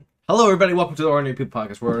Hello, everybody. Welcome to the Ordinary People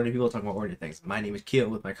Podcast, where ordinary people talk about ordinary things. My name is Keel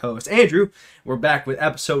with my co-host Andrew. We're back with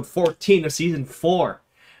episode 14 of season 4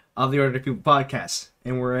 of the Ordinary People Podcast,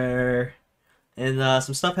 and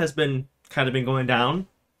some stuff has been been going down.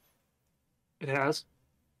 It has.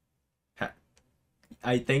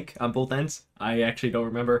 I think on both ends. I actually don't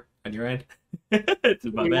remember on your end. It's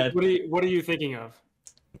my bad. What are you thinking of?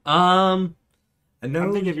 I know.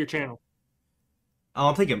 I'm thinking of your channel. Oh,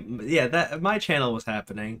 I'm thinking. Yeah, that my channel was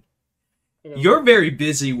happening. Yeah. You're very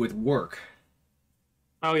busy with work.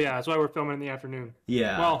 Oh yeah, that's why we're filming in the afternoon.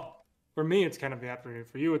 Yeah. Well, for me it's kind of the afternoon.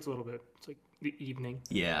 For you it's a little bit. It's like the evening.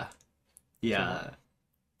 Yeah. Yeah.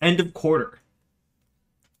 End of quarter.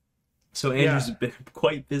 So Andrew's been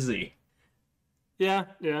quite busy. Yeah,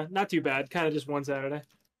 not too bad. Kind of just one Saturday,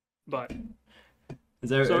 but Is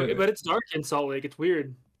there? but it's dark in Salt Lake. It's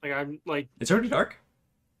weird. Like I'm like. It's already dark.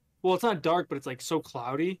 Well, it's not dark, but it's like so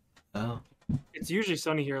cloudy. Oh. It's usually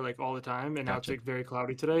sunny here like all the time, and now it's Gotcha. like very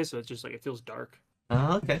cloudy today, so it's just like it feels dark.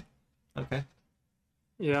 Oh, okay. Okay.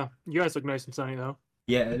 Yeah, you guys look nice and sunny though.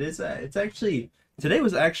 Yeah, it is. It's actually today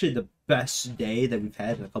was actually the best day that we've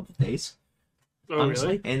had in a couple of days. Oh Honestly,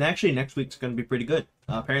 really? and actually next week's going to be pretty good.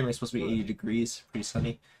 Apparently, it's supposed to be 80 degrees, pretty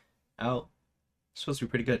sunny out. It's supposed to be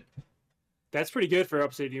pretty good That's pretty good for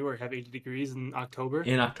upstate New York. Have 80 degrees in October.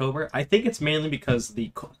 in October. I think it's mainly because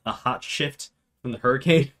the hot shift from the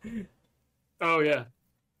hurricane. Oh yeah.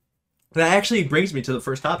 That actually brings me to the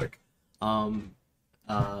first topic.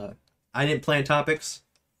 I didn't plan topics.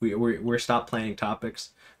 We're stopped planning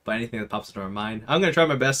topics, but anything that pops into our mind, I'm gonna try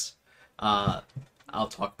my best. I'll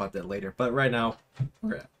talk about that later. But right now,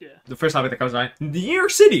 the first topic that comes to mind: New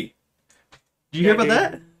York City. Did you hear about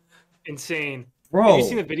that, Insane, bro? Have you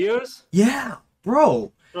seen the videos? Yeah,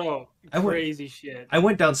 bro. Bro, I went- crazy shit. I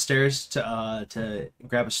went downstairs to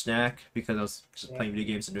grab a snack because I was just playing video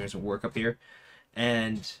games and doing some work up here,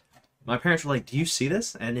 and my parents were like, "Do you see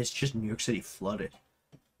this?" And it's just New York City flooded,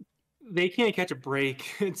 They can't catch a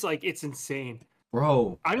break. It's like it's insane.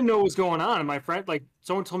 bro. I didn't know what was going on, and my friend, like,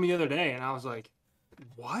 someone told me the other day, and I was like,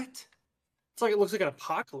 "What?" It's like it looks like an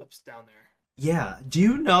apocalypse down there. Yeah. Do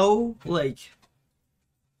you know, like,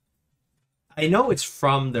 I know it's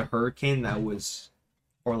from the hurricane that was,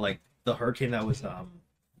 or like the hurricane that was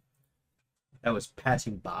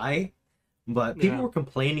passing by, but people Yeah. were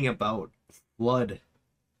complaining about flood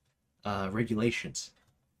regulations.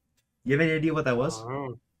 You have any idea what that was?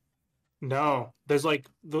 Oh. No, there's like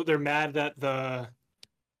they're mad that that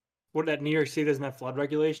New York City doesn't have flood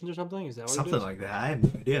regulations or something. Is that what Something it is? like that. I have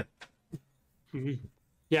no idea.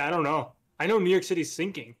 Yeah, I don't know. I know New York City's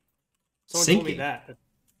sinking. Someone told me Sinking? that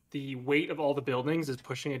the weight of all the buildings is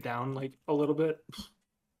pushing it down like a little bit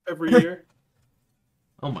every year.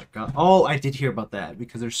 Oh my god. Oh, I did hear about that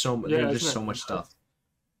because there's Yeah, there's isn't so that much nuts? stuff.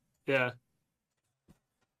 Yeah.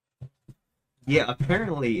 Yeah,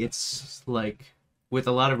 apparently it's like with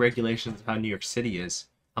a lot of regulations of how New York City is.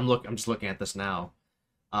 I'm just looking at this now.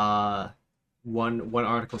 One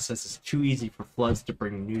article says it's too easy for floods to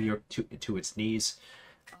bring New York to its knees.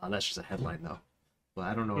 That's just a headline though. Well,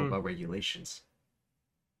 I don't know about regulations.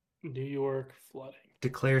 New York flooding.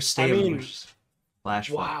 Declare state of mean, emergency. Flash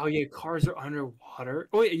flood. Wow, yeah, cars are underwater.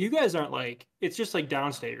 Oh, wait, you guys aren't like it's just like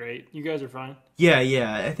downstate, right? You guys are fine. Yeah.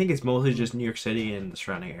 I think it's mostly just New York City and the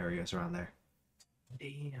surrounding areas around there.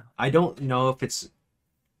 Damn. I don't know if it's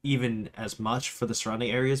even as much for the surrounding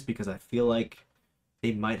areas because I feel like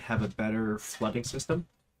they might have a better flooding system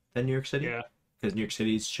than New York City. Yeah. Because New York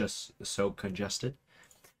City is just so congested.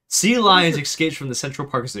 Sea lions escaped from the Central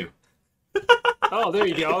Park Zoo. Oh, there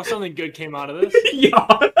you go. Something good came out of this. Yeah.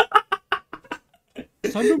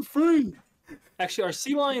 Send them free. Actually, are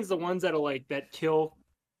sea lions the ones that kill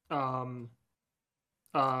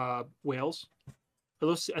whales? Are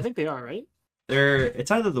those, I think they are, right?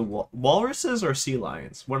 It's either the walruses or sea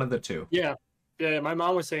lions. One of the two. Yeah. Yeah, my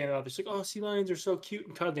mom was saying that. She's like, "Oh, sea lions are so cute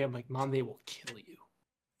and cuddly." I'm like, "Mom, they will kill you."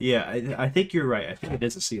 Yeah, I think you're right. I think it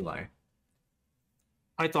is a sea lion.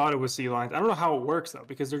 I thought it was sea lions. I don't know how it works though,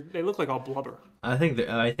 because they look like all blubber. I think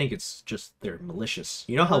it's just they're malicious.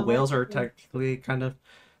 You know how whales are technically kind of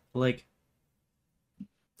like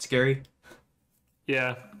scary?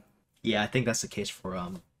 Yeah. Yeah, I think that's the case for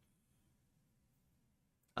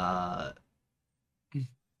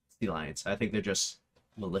sea lions. I think they're just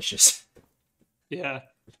malicious. Yeah.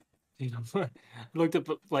 You know, I looked up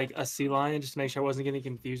like a sea lion just to make sure I wasn't getting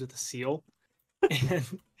confused with a seal. And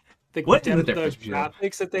What is the the difference between them?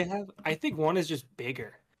 graphics that they have, I think one is just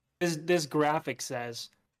bigger. This graphic says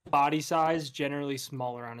body size generally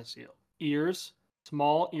smaller on a seal. Ears,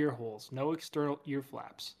 small ear holes, no external ear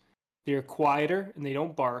flaps. They're quieter and they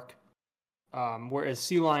don't bark. Whereas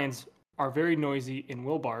sea lions are very noisy and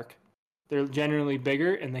will bark. They're generally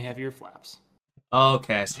bigger and they have ear flaps.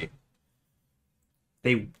 Okay, I see.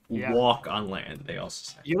 They Yeah. walk on land. They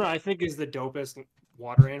also say. You know what I think is the dopest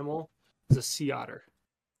water animal? Is a sea otter.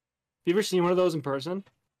 Have you ever seen one of those in person?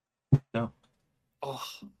 No.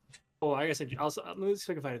 Oh, I guess let me see if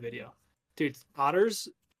I can find a video. Dude, otters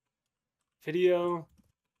video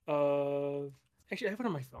of actually I have it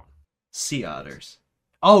on my phone. Sea otters.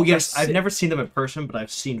 Oh yes, They're I've sick. never seen them in person, but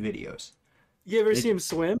I've seen videos. You ever They- see them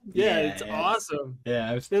swim? Yeah, Yeah, it's yeah. awesome.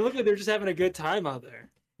 Yeah, They look like they're just having a good time out there.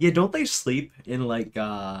 yeah. Don't they sleep in like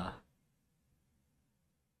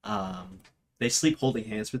they sleep holding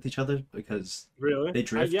hands with each other because Really? they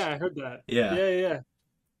drift? Yeah, I heard that. Yeah. Yeah.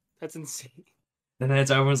 That's insane. And then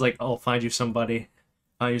everyone's like, "Oh, find you somebody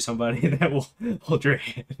that will hold your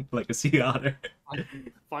hand like a sea otter."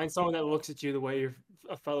 Find someone that looks at you the way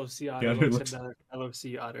a fellow sea otter Yeah, who looks looks- at another fellow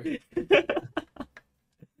sea otter.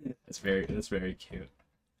 That's very cute.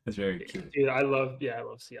 That's very cute. Dude, I love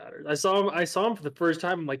sea otters. I saw him for the first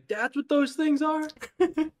time. I'm like, that's what those things are.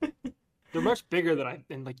 They're much bigger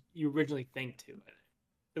than like you originally think too.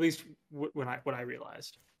 At least when I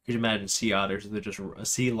realized. Could you imagine sea otters? They're just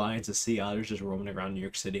sea lions and sea otters just roaming around New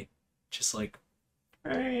York City, just like.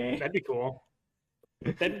 That'd be cool.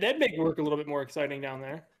 That'd make it work a little bit more exciting down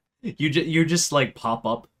there. You just like pop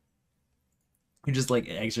up. You're just like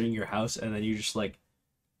exiting your house, and then you just like,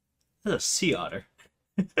 "That's a sea otter."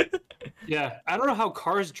 Yeah, I don't know how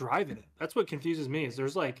cars drive it. That's what confuses me. Is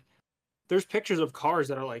there's pictures of cars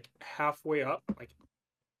that are like halfway up, like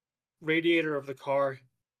radiator of the car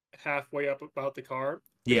halfway up about the car.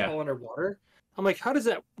 It's Yeah. all underwater. I'm like, how does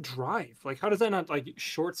that drive? Like, how does that not like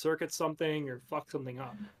short circuit something or fuck something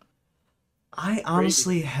up? I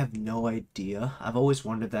honestly have no idea. I've always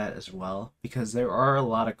wondered that as well because there are a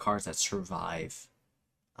lot of cars that survive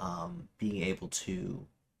being able to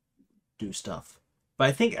do stuff. But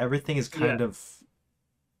I think everything is kind of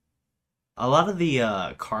a lot of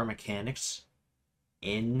the car mechanics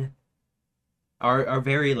in are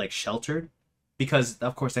very like sheltered because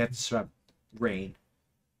of course they have to survive rain.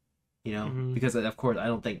 You know, Mhm. because of course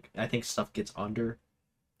I think stuff gets under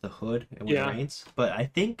the hood and when Yeah. it rains. But I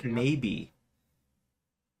think maybe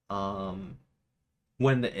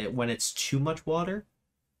when it's too much water,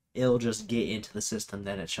 it'll just get into the system,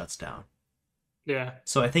 then it shuts down. Yeah.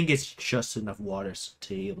 So I think it's just enough water to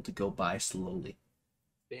be able to go by slowly.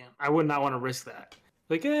 Damn. I would not want to risk that.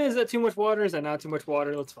 Like, is that too much water? Is that not too much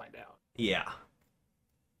water? Let's find out. Yeah.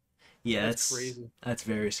 Yeah, That's crazy. That's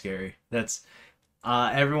very scary. That's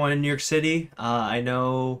everyone in New York City. I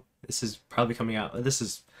know this is probably coming out. This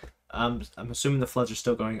is I'm assuming the floods are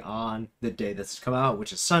still going on the day this come out,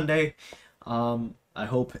 which is Sunday. I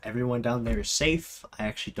hope everyone down there is safe. I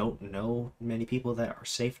actually don't know many people that are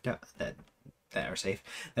safe that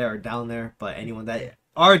are down there, but anyone that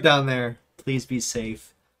are down there, please be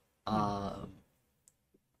safe. I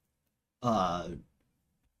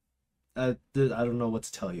don't know what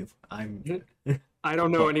to tell you. I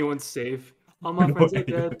don't know anyone's safe. All my friends are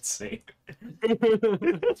dead. Safe.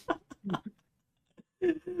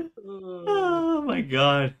 Oh my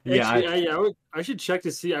god. Yeah. Actually, I should check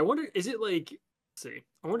to see. I wonder, is it like, let's see.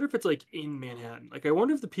 I wonder if it's like in Manhattan. Like, I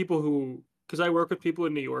wonder if the people who, because I work with people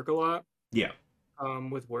in New York a lot. Yeah.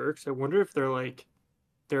 With work. So I wonder if they're like,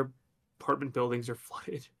 their apartment buildings are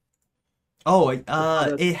flooded. Oh,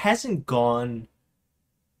 it hasn't gone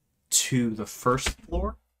to the first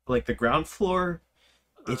floor. Like the ground floor,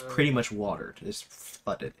 it's pretty much watered. It's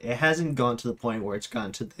flooded. It hasn't gone to the point where it's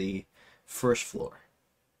gone to the first floor.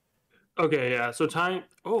 Okay, yeah. So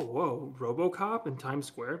whoa, RoboCop in Times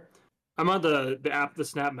Square. I'm on the app, the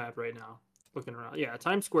Snap Map right now, looking around. Yeah,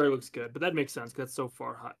 Times Square looks good, but that makes sense because that's so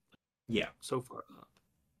far high. Yeah. So far up.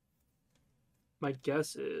 My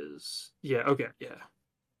guess is okay, yeah.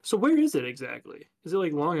 So where is it exactly? Is it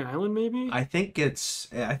like Long Island maybe? I think it's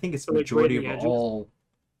So, like, majority right in of the edges? all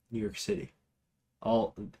New York City.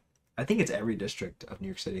 I think it's every district of New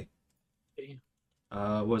York City. Damn.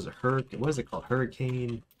 What was it? What is it called?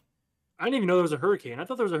 Hurricane. I didn't even know there was a hurricane. I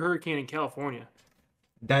thought there was a hurricane in California.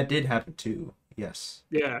 That did happen too. Yes.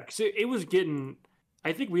 Yeah, because it was getting.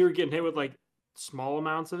 I think we were getting hit with like small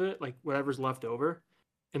amounts of it, like whatever's left over.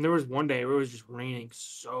 And there was one day where it was just raining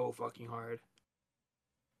so fucking hard.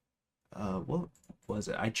 What was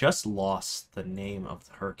it? I just lost the name of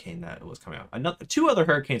the hurricane that was coming out. Two other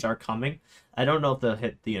hurricanes are coming. I don't know if they'll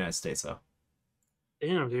hit the United States though.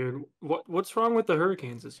 Damn, dude, what's wrong with the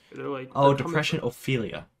hurricanes this year? They're like Oh, they're coming Depression from-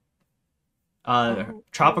 Ophelia. Oh,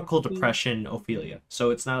 Tropical Ophelia. Depression Ophelia. So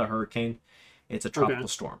it's not a hurricane, it's a tropical Okay.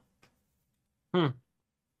 storm.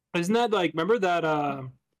 Isn't that like remember that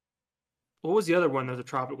What was the other one? There's a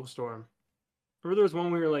tropical storm. Remember there was one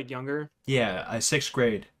when we were like younger? Yeah, 6th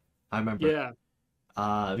grade. I remember. Yeah.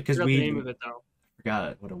 Because Forgot the we name of it though.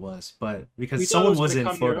 forgot what it was, but We because thought it someone was was gonna in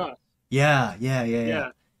come near Florida. us. Yeah.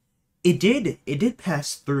 Yeah. It did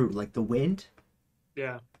pass through like the wind,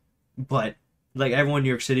 Yeah. but like everyone in New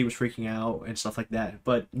York City was freaking out and stuff like that.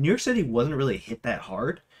 But New York City wasn't really hit that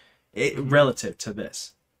hard, relative to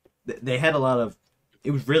this. They had a lot of.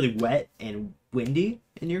 It was really wet and windy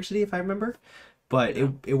in New York City, if I remember, but Yeah.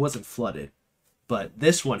 it wasn't flooded. But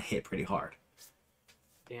this one hit pretty hard.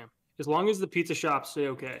 Damn. As long as the pizza shops stay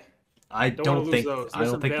okay. I Don't don't want to lose think those. I There's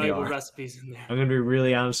don't some think they valuable are. recipes in there. I'm gonna be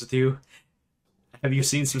really honest with you. Have you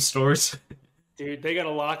seen some stores? Dude, they gotta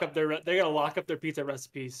lock up their pizza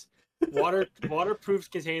recipes. Waterproof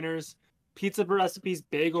containers, pizza recipes,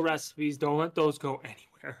 bagel recipes. Don't let those go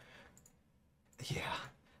anywhere. Yeah.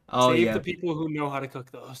 Oh Save yeah. the people who know how to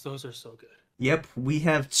cook those. Those are so good. Yep. We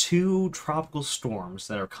have 2 tropical storms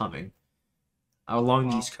that are coming along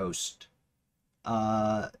the Wow. East Coast.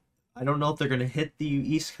 I don't know if they're gonna hit the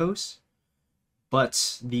East Coast,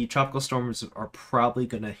 but the tropical storms are probably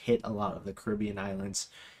gonna hit a lot of the Caribbean islands,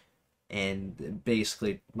 and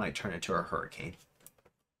basically might turn into a hurricane.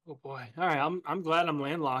 Oh boy. All right. I'm glad I'm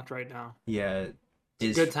landlocked right now. Yeah,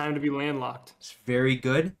 It's a good time to be landlocked. It's very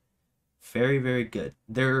good, very very good.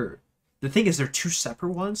 The thing is they're 2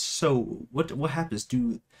 separate ones. So what happens?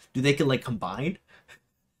 Do they can like combine?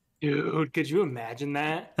 Dude, could you imagine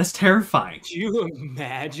that? That's terrifying. Could you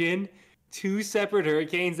imagine 2 separate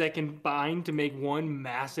hurricanes that combine to make one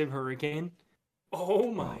massive hurricane?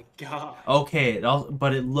 Oh my god. Okay,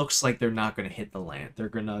 but it looks like they're not gonna hit the land. They're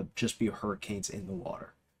gonna just be hurricanes in the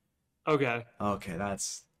water. Okay. Okay,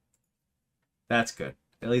 that's good.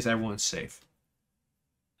 At least everyone's safe.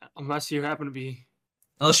 Unless you happen to be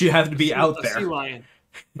Unless you have to be out a there. sea lion.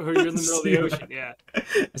 Or you're in the middle of the ocean, yeah.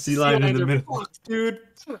 A sea lion in the middle. Fucked, dude.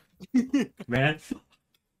 Man.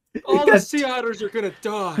 All the sea otters are gonna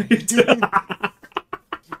die.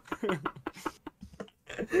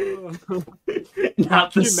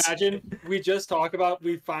 Not Can the you imagine? We just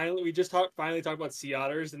finally talk about sea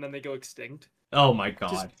otters and then they go extinct. Oh my Just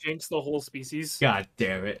god. jinx the whole species. God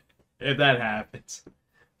damn it. If that happens.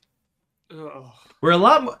 Ugh. We're a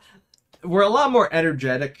lot more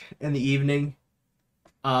energetic in the evening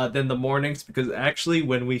than the mornings, because actually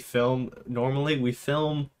when we film normally we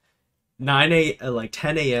film 10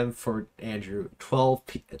 a.m. for Andrew, 12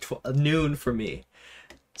 noon for me.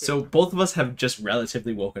 So both of us have just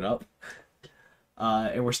relatively woken up.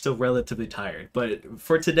 And we're still relatively tired. But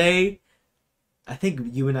for today, I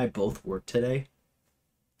think you and I both worked today.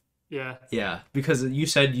 Yeah. Yeah, because you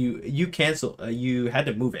said you canceled. You had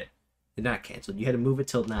to move it. Not canceled. You had to move it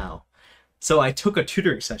till now. So I took a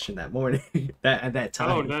tutoring session that morning. At that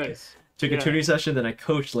time. Oh, nice. Took a tutoring session, then I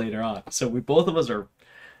coached later on. So we both of us are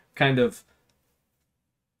kind of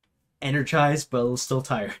energized, but still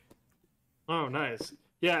tired. Oh, nice.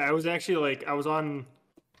 Yeah, I was actually I was on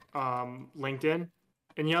LinkedIn,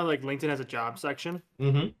 and like LinkedIn has a job section.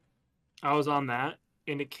 Mm-hmm. I was on that,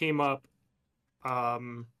 and it came up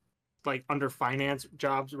like under finance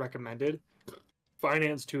jobs recommended.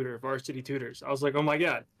 Finance tutor, varsity tutors. I was like, oh my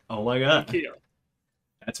god. Oh my god. IKEA.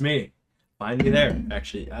 That's me. Find me there.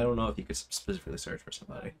 Actually, I don't know if you could specifically search for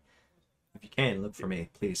somebody. If you can, look for me,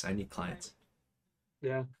 please. I need clients.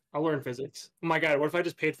 Yeah, I'll learn physics. Oh my god, what if I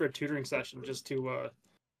just paid for a tutoring session just to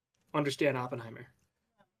understand Oppenheimer?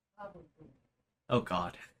 Oh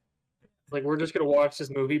god. Like, we're just gonna watch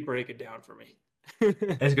this movie, break it down for me.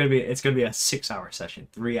 It's gonna be a 6-hour session.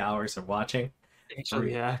 3 hours of watching.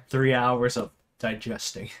 Actually, yeah. 3 hours of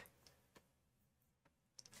digesting.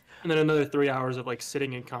 And then another 3 hours of like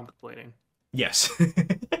sitting and contemplating. Yes.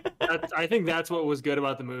 I think that's what was good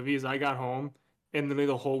about the movie is I got home and then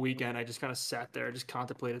the whole weekend I just kind of sat there, just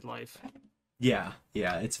contemplated life. Yeah.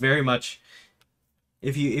 It's very much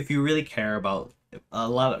if you really care about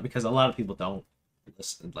because a lot of people don't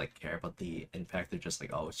care about the impact. They're just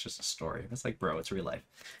like, oh, it's just a story. It's like, bro, it's real life.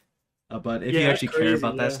 But if you actually care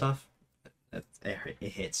about that stuff, it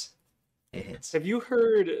hits. It hits. Have you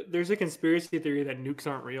heard there's a conspiracy theory that nukes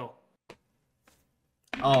aren't real?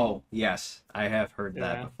 Oh, yes. I have heard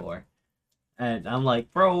that before. And I'm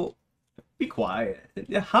like, bro, be quiet.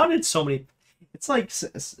 How did so many... It's like,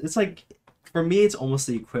 for me, it's almost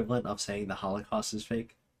the equivalent of saying the Holocaust is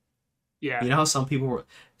fake. Yeah. You know how some people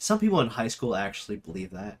in high school actually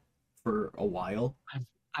believe that for a while?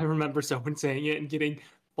 I remember someone saying it and getting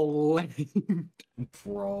blamed.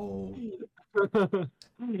 Bro.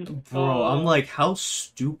 Bro, I'm like, how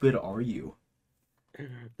stupid are you?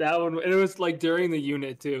 That one, and it was like during the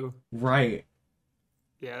unit too. Right.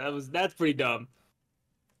 Yeah, that's pretty dumb.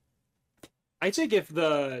 I think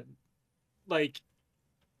like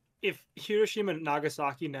if Hiroshima and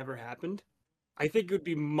Nagasaki never happened, I think it would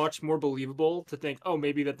be much more believable to think, oh,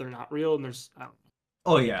 maybe that they're not real and there's I don't know,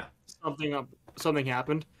 Oh yeah. something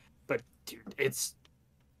happened. But dude, it's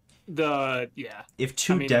yeah. If I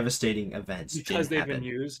two mean, devastating events because didn't they've been happen,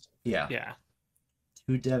 used. yeah, Yeah.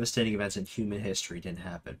 two devastating events in human history didn't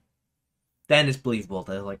happen, then it's believable.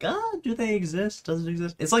 They're like, do they exist? Does it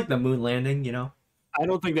exist? It's like the moon landing, you know? I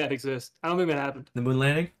don't think that exists. I don't think that happened. The moon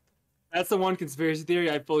landing? That's the one conspiracy theory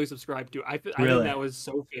I fully subscribe to. I think Really? that was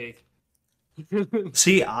so fake.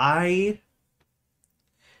 See, I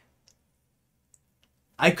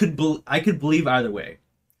could believe either way.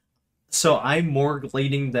 So I'm more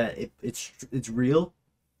leaning that it's real,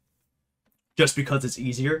 just because it's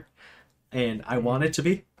easier, and I want it to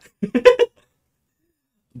be.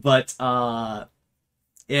 But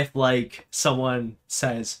if like someone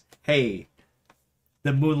says, "Hey,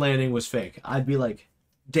 the moon landing was fake," I'd be like,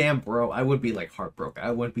 "Damn, bro." I would be like heartbroken.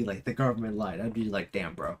 I wouldn't be like the government lied. I'd be like,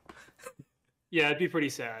 "Damn, bro." Yeah, it'd be pretty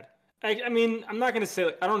sad. I mean, I'm not gonna say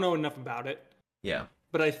like I don't know enough about it, Yeah.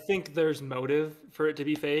 but I think there's motive for it to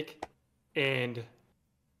be fake, and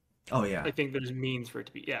Oh yeah. I think there's means for it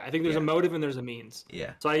to be. Yeah, I think there's Yeah. a motive and there's a means.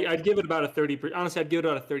 Yeah. So I'd give it about a 30. Honestly, I'd give it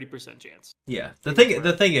about a 30% chance. Yeah. The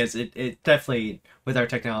thing is, it definitely, with our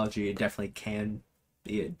technology, it definitely can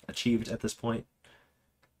be achieved at this point.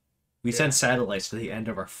 We send satellites to the end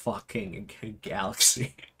of our fucking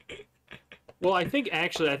galaxy. Well, I think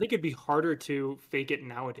it'd be harder to fake it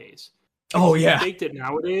nowadays. Oh If you yeah. faked it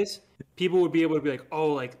nowadays, people would be able to be like,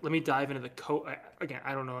 oh, like let me dive into the code. Again,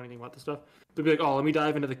 I don't know anything about this stuff, but be like, oh, let me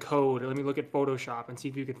dive into the code, or let me look at Photoshop and see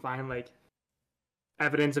if you can find like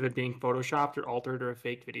evidence of it being photoshopped or altered or a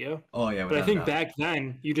fake video. Oh yeah. But I without a think doubt. back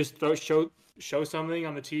then, you just show something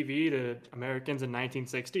on the TV to Americans in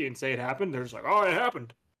 1960 and say it happened. They're just like, oh, it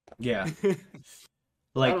happened. Yeah. I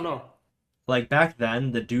Like don't know. like back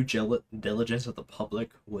then, the due diligence of the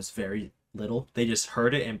public was very little. They just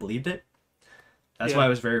heard it and believed it. That's why it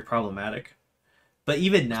was very problematic. But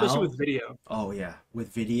even now, Especially with video. oh yeah, with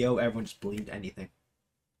video, everyone just believed anything.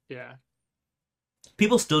 Yeah.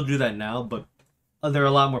 People still do that now, but there are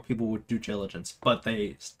a lot more people with due diligence, but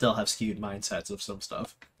they still have skewed mindsets of some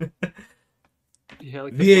stuff. Yeah,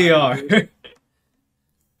 like the VAR, flag.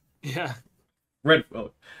 Yeah. red,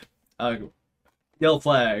 yellow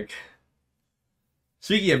flag.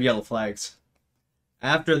 Speaking of yellow flags,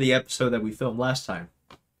 after the episode that we filmed last time,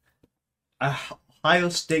 Ohio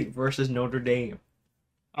State versus Notre Dame.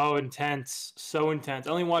 Oh, intense. So intense.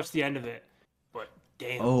 I only watched the end of it. But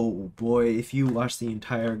damn. Oh boy, if you watched the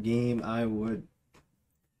entire game,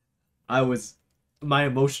 my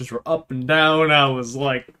emotions were up and down. I was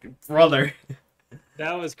like, brother.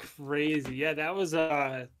 That was crazy. Yeah, that was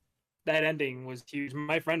that ending was huge.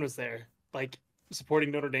 My friend was there, like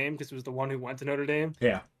supporting Notre Dame because he was the one who went to Notre Dame.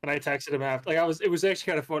 Yeah. And I texted him after it was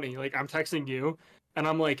actually kind of funny. Like I'm texting you and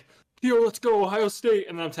I'm like, yo, let's go, Ohio State.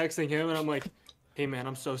 And then I'm texting him and I'm like, hey man,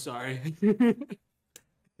 I'm so sorry.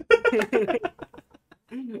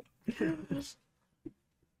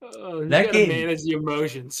 Oh, That game, manage the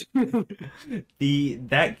emotions.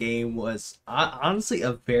 that game was honestly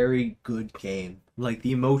a very good game. Like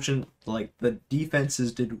the emotion, like the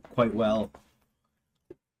defenses did quite well.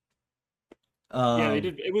 Yeah, they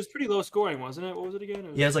did. It was pretty low scoring, wasn't it? What was it again?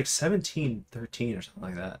 Yeah, it was like 17-13 or something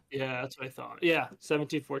like that. Yeah, that's what I thought. Yeah,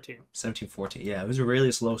 17-14. 17-14. Yeah, it was a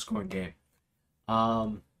really slow scoring game.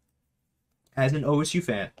 As an OSU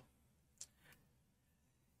fan,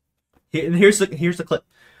 here's the clip.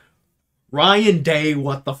 Ryan Day,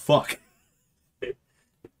 what the fuck?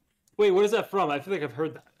 Wait, what is that from? I feel like I've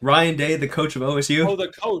heard that. Ryan Day, the coach of OSU. Oh, the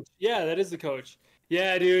coach. Yeah, that is the coach.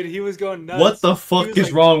 Yeah, dude, he was going nuts. What the fuck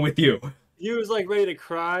is wrong with you? He was like ready to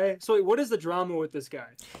cry. So wait, what is the drama with this guy?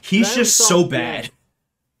 He's just so bad.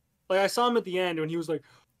 Like I saw him at the end when he was like,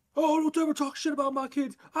 "Oh, don't ever talk shit about my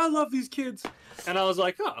kids. I love these kids." And I was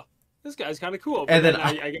like, "Oh, this guy's kind of cool." But and then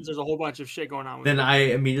I guess there's a whole bunch of shit going on with him. I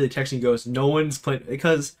immediately text and goes, "No one's playing,"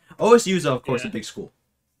 because OSU is of course a big school.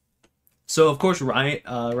 So of course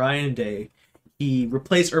Ryan Day, he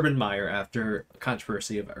replaced Urban Meyer after a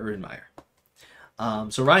controversy of Urban Meyer.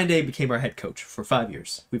 So Ryan Day became our head coach for 5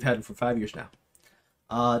 years. We've had him for 5 years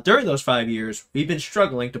now. During those 5 years, we've been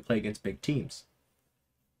struggling to play against big teams.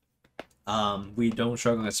 We don't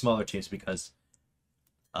struggle against smaller teams because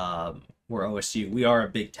we're OSU. We are a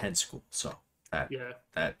Big Ten school, so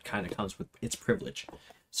that kind of comes with its privilege.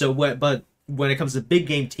 So but when it comes to big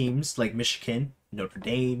game teams like Michigan, Notre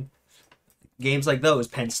Dame, games like those,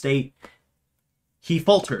 Penn State, he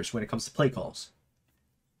falters when it comes to play calls.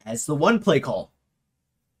 As the one play call,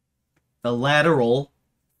 the lateral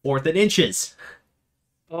 4th and inches.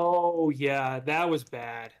 Oh yeah, that was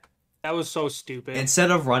bad. That was so stupid.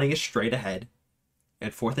 Instead of running it straight ahead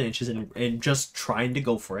at 4th and inches and just trying to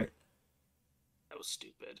go for it, that was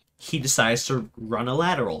stupid. He decides to run a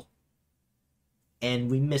lateral.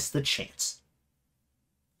 And we missed the chance.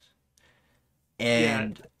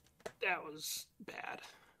 And that was bad.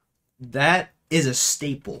 That is a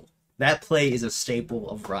staple. That play is a staple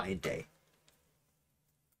of Ryan Day.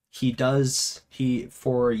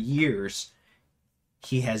 For years,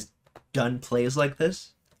 he has done plays like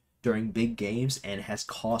this during big games and has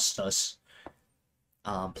cost us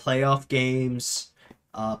playoff games,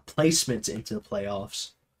 placements into the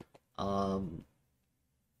playoffs, and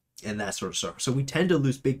that sort of stuff. So we tend to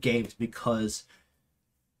lose big games because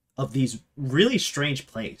of these really strange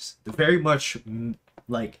plays. They're very much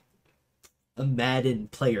like a Madden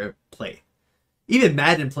player play. Even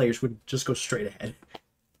Madden players would just go straight ahead.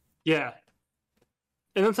 Yeah.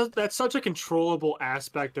 And that's such a controllable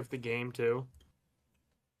aspect of the game, too.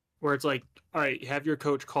 Where it's like, all right, have your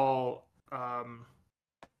coach call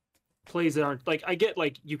plays that aren't... Like, I get,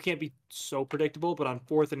 like, you can't be so predictable, but on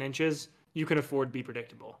 4th and inches, you can afford to be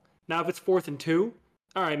predictable. Now, if it's 4th and 2,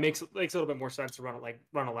 all right, makes a little bit more sense to run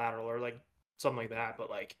a lateral or, like, something like that. But,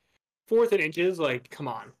 like, 4th and inches, like, come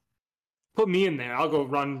on. Put me in there. I'll go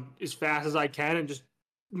run as fast as I can and just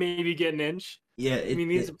maybe get an inch. Yeah, I mean,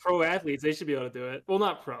 these are pro athletes. They should be able to do it. Well,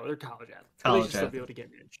 not pro. They're college athletes. They should still be able to get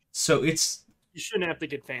an inch. So you shouldn't have to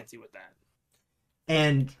get fancy with that.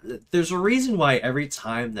 And there's a reason why every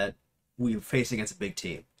time that we face against a big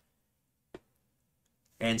team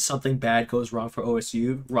and something bad goes wrong for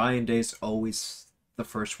OSU, Ryan Day's always the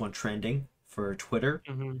first one trending for Twitter.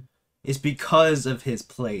 Mm-hmm. Is because of his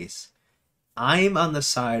plays. I'm on the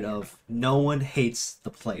side of no one hates the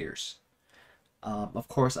players. Of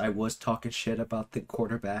course, I was talking shit about the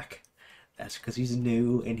quarterback. That's because he's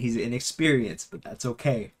new and he's inexperienced, but that's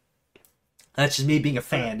okay. That's just me being a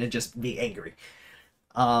fan and just being angry.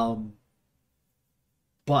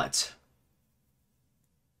 But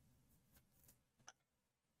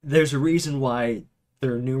there's a reason why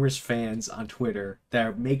there are numerous fans on Twitter that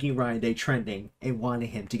are making Ryan Day trending and wanting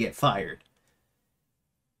him to get fired.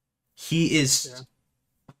 He is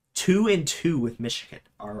 2-2 with Michigan,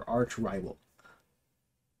 our arch rival.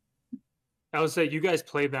 I would say you guys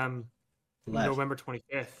play them November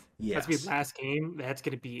 25th. Yes. That's going to be last game. That's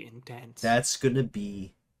going to be intense. That's going to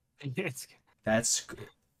be...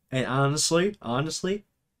 And honestly,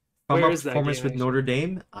 from our performance with Notre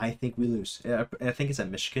Dame, I think we lose. I think it's at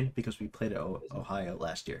Michigan because we played at Ohio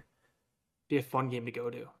last year. Be a fun game to go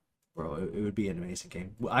to. Bro, it would be an amazing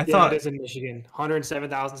game. I thought it is in Michigan,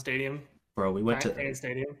 107,000 stadium. Bro, we went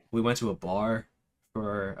to a bar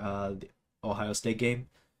for the Ohio State game.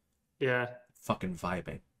 Yeah. Fucking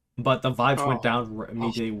vibing. But the vibes went down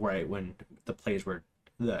immediately right when the plays were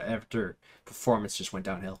after performance just went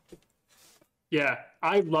downhill. Yeah,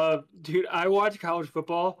 I watch college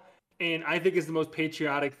football and I think it's the most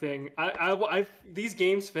patriotic thing. I these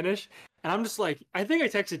games finish and I'm just like, I think I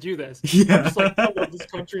texted you this. Yeah. I'm just like, I love this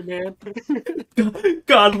country, man.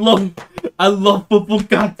 I love football.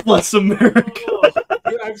 God bless America.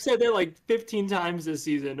 I've said that like 15 times this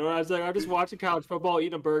season. Or I was like, I'm just watching college football,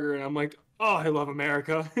 eating a burger, and I'm like, oh, I love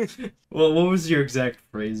America. Well, what was your exact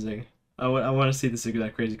phrasing? I want to see this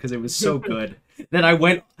exact phrasing because it was so good. Then I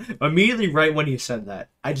went immediately right when he said that.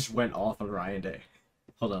 I just went off on Ryan Day.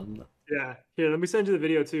 Hold on. Yeah. Here, let me send you the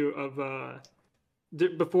video too of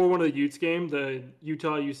before one of the Utes game, the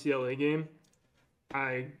Utah UCLA game.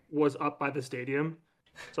 I was up by the stadium.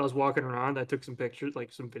 So I was walking around. I took some pictures,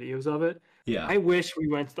 like some videos of it. Yeah. I wish we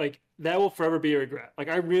went. Like that will forever be a regret. Like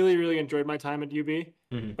I really, really enjoyed my time at UB,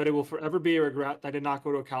 but it will forever be a regret that I did not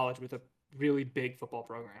go to a college with a really big football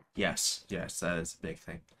program. Yes, that is a big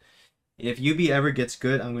thing. If UB ever gets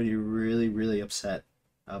good, I'm going to be really, really upset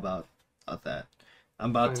about that.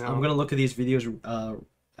 I'm gonna look at these videos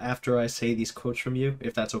after I say these quotes from you,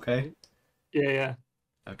 if that's okay. Yeah.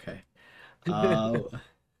 Okay.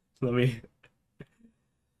 Let me.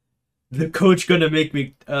 The coach gonna make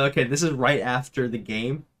me. Okay, this is right after the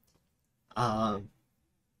game. Right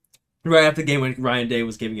after the game when Ryan Day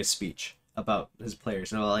was giving a speech about his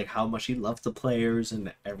players and like how much he loved the players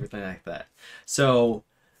and everything like that. So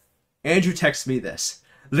Andrew texts me this.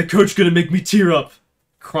 The coach gonna make me tear up.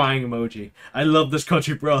 Crying emoji. I love this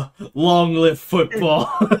country, bro. Long live football.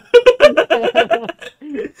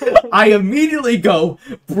 I immediately go,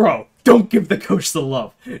 bro, don't give the coach the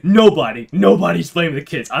love. Nobody's blaming the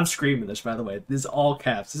kids. I'm screaming this, by the way. This is all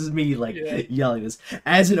caps. This is me, yelling this.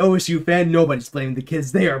 As an OSU fan, nobody's blaming the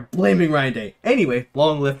kids. They are blaming Ryan Day. Anyway,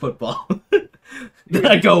 long live football. Then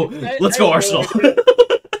I go, let's go Arsenal.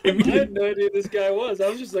 had no idea this guy was. I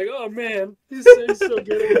was just like, oh man, he's so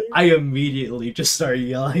good. I immediately just started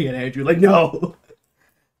yelling at Andrew, like, no.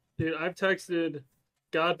 Dude, I've texted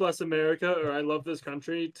God bless America or I love this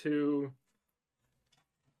country to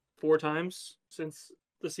 4 times since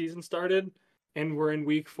the season started, and we're in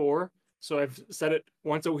week 4. So I've said it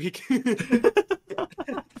once a week.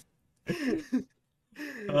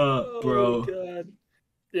 Bro. God.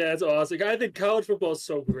 Yeah, it's awesome. I think college football is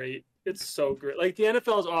so great. It's so great. Like the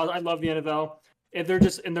NFL is awesome. I love the NFL. And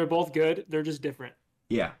they're both good. They're just different.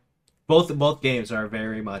 Yeah. Both games are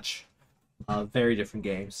very much very different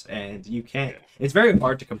games, and you can't. It's very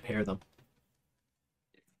hard to compare them.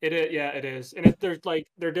 It is, yeah, it is, and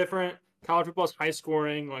they're different. College football is high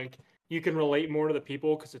scoring. Like you can relate more to the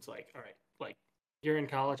people because it's like, all right, like you're in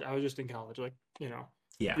college. I was just in college. Like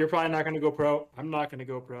Yeah. you're probably not going to go pro. I'm not going to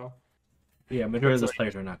go pro. Yeah, majority of those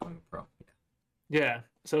players are not going pro. Yeah,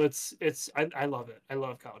 so I love it. I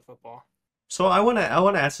love college football. So I wanna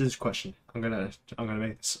ask this question. I'm gonna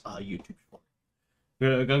make this YouTube short.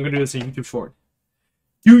 I'm gonna do this in YouTube short.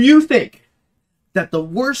 Do you think that the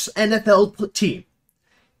worst NFL team?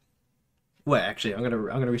 Wait, actually, I'm gonna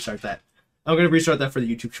restart that. I'm gonna restart that for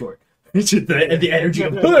the YouTube short. the energy.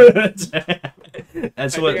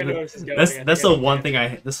 That's the one thing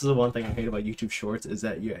this is the one thing I hate about YouTube Shorts is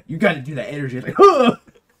that you got to do that energy like.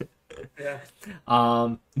 Yeah.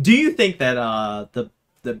 Do you think that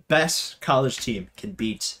the best college team can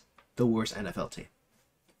beat the worst NFL team?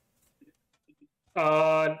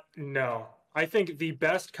 No. I think the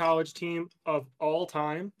best college team of all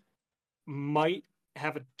time might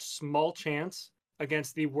have a small chance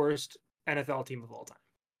against the worst NFL team of all time.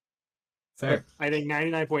 Fair. I think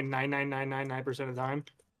 99.99999% of the time,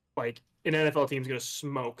 like an NFL team is going to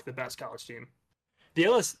smoke the best college team. The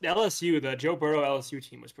LSU, the Joe Burrow LSU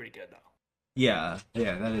team was pretty good though. Yeah,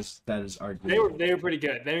 that is arguable. They were pretty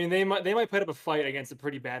good. I mean, they might put up a fight against a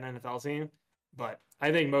pretty bad NFL team, but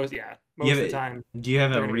I think most of the time. Do you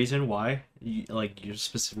have a reason why you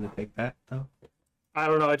specifically pick that though? I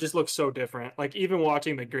don't know. It just looks so different. Like even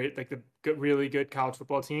watching the really good college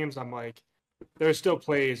football teams, I'm like, there's still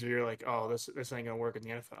plays where you're like, oh, this ain't gonna work in the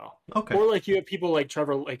NFL. Okay. Or like you have people like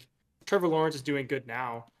Trevor Lawrence is doing good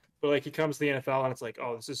now, but like he comes to the NFL and it's like,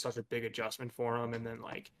 oh, this is such a big adjustment for him. And then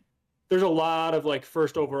like, there's a lot of like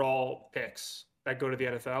first overall picks that go to the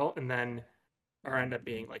NFL and then end up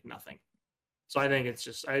being like nothing. So I think it's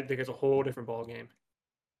a whole different ball game.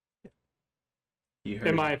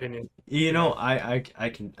 In my opinion. I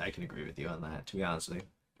can agree with you on that. To be honest with you,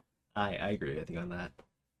 I agree with you on that.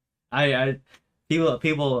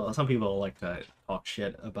 Some people like to talk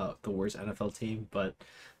shit about the worst NFL team, but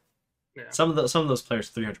some of those players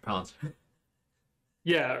are 300 pounds.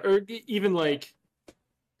 Yeah, or even like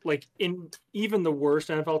in even the worst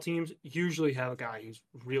NFL teams usually have a guy who's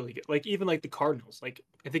really good. Like even like the Cardinals. Like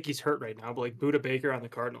I think he's hurt right now, but like Budda Baker on the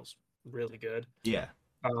Cardinals, really good. Yeah.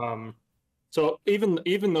 So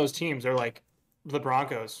even those teams are like the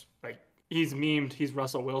Broncos. Like he's memed, he's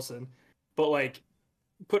Russell Wilson, but like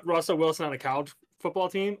put Russell Wilson on a college football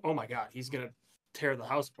team. Oh my God, he's gonna tear the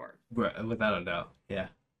house apart. Right, without a doubt. Yeah.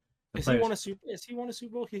 Has he won a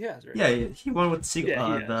Super Bowl? He has, right? Yeah, he won with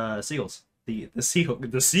the Seagulls. The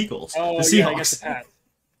Seagulls. Oh, the Seahawks.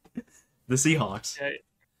 The Seahawks.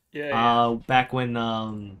 Yeah. Back when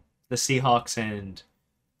the Seahawks and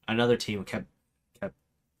another team kept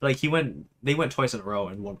like they went twice in a row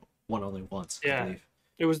and won only once. Yeah. I believe.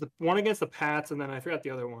 It was the one against the Pats, and then I forgot the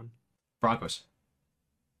other one. Broncos.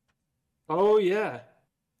 Oh yeah.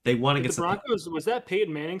 They won against the Broncos. Was that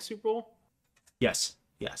Peyton Manning's Super Bowl? Yes.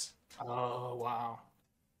 Oh wow.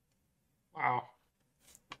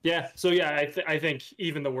 Yeah. So yeah, I think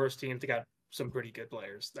even the worst teams, they got some pretty good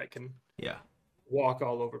players that can walk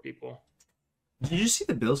all over people. Did you see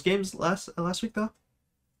the Bills games last week though?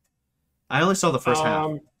 I only saw the first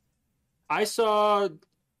half. I saw,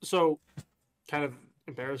 so kind of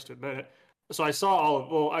embarrassed to admit it. So I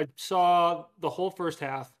saw I saw the whole first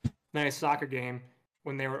half, then a soccer game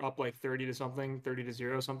when they were up like 30 to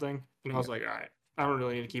 0 something. And I was like, all right, I don't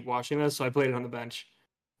really need to keep watching this. So I played it on the bench.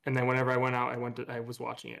 And then whenever I went out, I was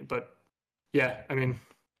watching it. But yeah, I mean,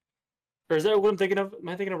 or is that what I'm thinking of? Am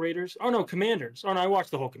I thinking of Raiders? Oh no, Commanders. Oh no, I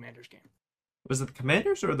watched the whole Commanders game. Was it the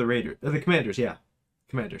Commanders or the Raiders? The Commanders, yeah.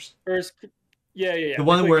 Commanders. Yeah. The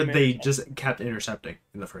one where they just kept intercepting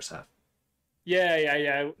in the first half.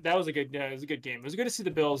 Yeah. That was a good. It was a good game. It was good to see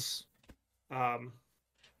the Bills.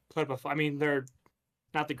 Put up I mean, they're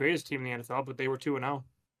not the greatest team in the NFL, but they were 2-0.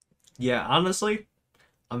 Yeah, honestly,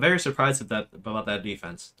 I'm very surprised about that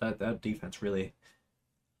defense. That defense really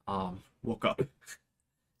woke up.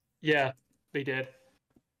 Yeah, they did.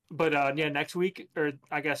 But yeah, next week or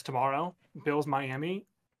I guess tomorrow, Bills Miami.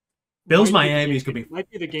 Bills Miami is gonna be might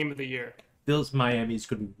be the game of the year. Bills Miami is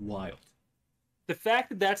gonna be wild. The fact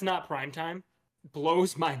that that's not prime time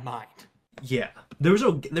blows my mind. Yeah, there was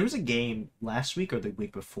a game last week or the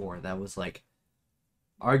week before that was like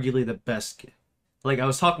arguably the best. Like I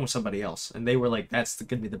was talking with somebody else, and they were like, "That's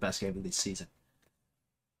gonna be the best game of the season."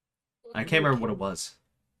 I can't remember what it was.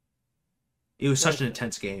 It was such an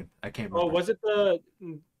intense game. I can't remember. Oh, was it the?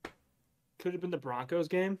 Could have been the Broncos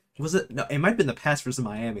game. Was it? No, it might have been the Pats versus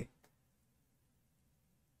Miami.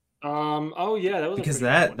 Oh yeah, that was because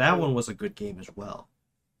that one was a good game as well.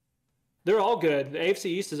 They're all good. The AFC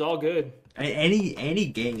East is all good. Any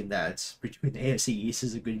game that's between the AFC East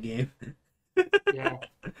is a good game. Yeah.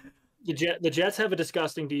 The Jets have a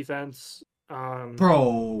disgusting defense.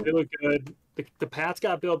 Bro, they look good. The Pats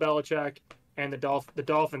got Bill Belichick, and the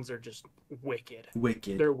Dolphins are just wicked.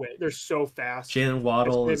 Wicked. They're so fast. Jalen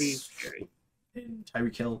Waddle is and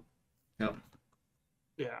Tyreek Hill. Yep.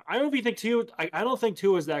 Yeah, I don't even think Tua. I don't think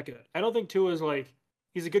Tua is that good. I don't think Tua is like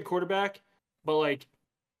he's a good quarterback, but like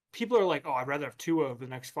people are like, oh, I'd rather have Tua over the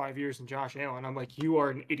next 5 years than Josh Allen. I'm like, you are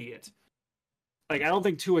an idiot. Like, I don't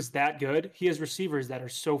think Tua is that good. He has receivers that are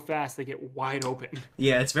so fast they get wide open.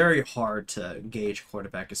 Yeah, it's very hard to gauge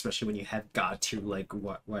quarterback, especially when you have god tier like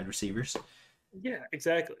wide receivers. Yeah,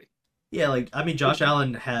 exactly. Yeah, like I mean, Josh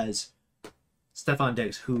Allen has Stephon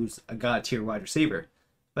Diggs, who's a god tier wide receiver,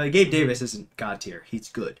 but Gabe Davis isn't god tier. He's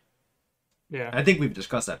good. Yeah, I think we've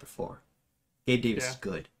discussed that before. Gabe Davis is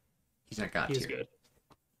good. He's not god tier. He's good.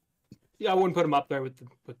 Yeah, I wouldn't put him up there with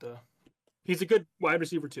the. He's a good wide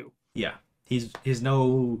receiver too. Yeah, he's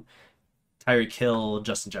no Tyreek Hill,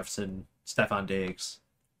 Justin Jefferson, Stephon Diggs.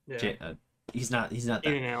 Yeah. He's not that.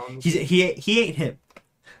 Allen. He ain't him.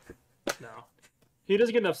 No, he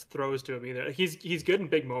doesn't get enough throws to him either. He's good in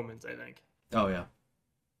big moments, I think. Oh yeah,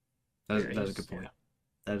 that's a good point. Yeah.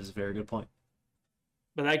 That is a very good point.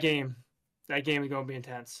 But that game is going to be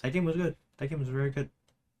intense. That game was good. That game was very good.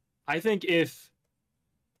 I think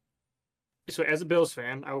so as a Bills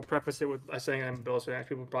fan, I will preface it with saying I'm a Bills fan.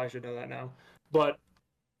 People probably should know that now. But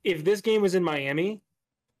if this game was in Miami,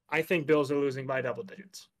 I think Bills are losing by double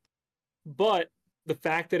digits. But the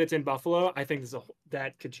fact that it's in Buffalo, I think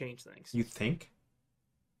that could change things. You think?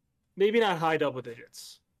 Maybe not high double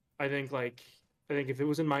digits. I think if it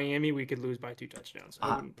was in Miami, we could lose by 2 touchdowns.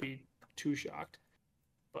 I wouldn't be too shocked.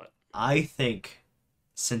 But I think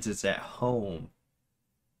since it's at home,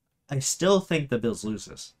 I still think the Bills lose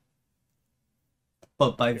this.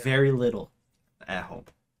 But by very little at home.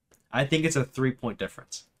 I think it's a 3-point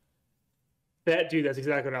difference. That's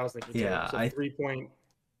exactly what I was thinking. Yeah, it's a 3-point,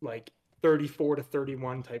 like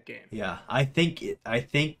 34-31 type game. Yeah, I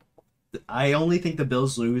only think the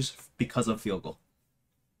Bills lose because of field goal.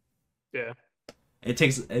 Yeah.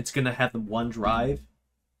 It's gonna have one drive.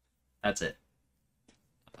 That's it.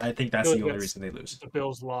 I think that's the only reason they lose. The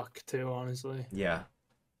Bills' luck too, honestly. Yeah.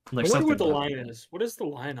 Like, I wonder what the line is. What is the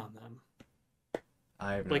line on them?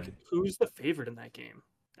 I have like, who's the favorite in that game?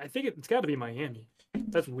 I think it's got to be Miami.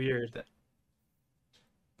 That's weird.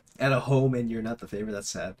 At a home and you're not the favorite. That's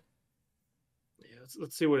sad. Yeah,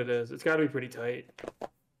 let's see what it is. It's got to be pretty tight.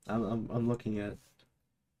 I'm looking at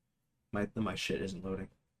my shit isn't loading.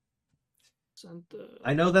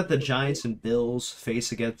 I know that the Giants and Bills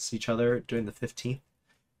face against each other during the 15th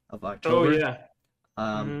of October. Oh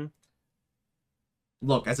yeah.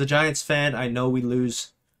 Look, as a Giants fan, I know we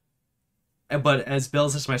lose. But as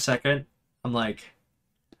Bills is my second, I'm like,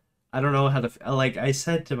 I don't know how to. Like I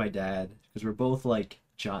said to my dad, because we're both like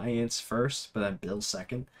Giants first, but then Bills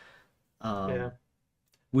second. Yeah.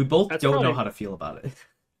 We both don't know how to feel about it.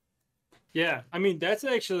 Yeah, I mean that's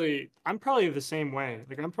actually I'm probably the same way.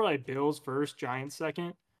 Like I'm probably Bills first, Giants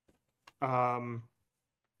second.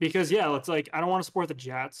 Because yeah, it's like I don't want to support the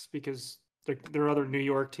Jets because they're other New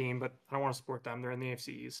York team, but I don't want to support them. They're in the AFC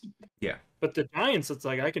East. Yeah. But the Giants, it's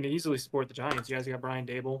like I can easily support the Giants. You guys got Brian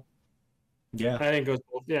Dable. Yeah. I think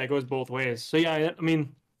it goes both ways. So yeah, I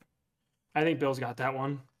mean, I think Bill's got that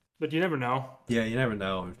one, but you never know. Yeah, you never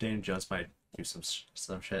know. Daniel Jones might do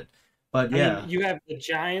some shit. But yeah, I mean, you have the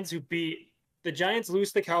Giants the Giants lose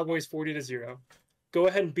to the Cowboys 40-0. Go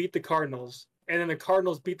ahead and beat the Cardinals. And then the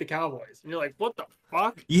Cardinals beat the Cowboys. And you're like, what the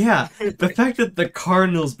fuck? Yeah, the fact that the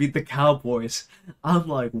Cardinals beat the Cowboys, I'm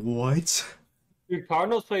like, what? The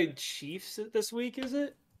Cardinals played Chiefs this week, is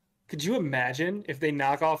it? Could you imagine if they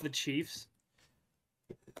knock off the Chiefs?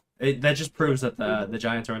 That just proves that the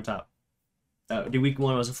Giants are on top. The week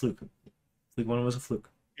 1 was a fluke. Week 1 was a fluke.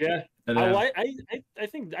 Yeah. I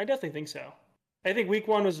definitely think so. I think week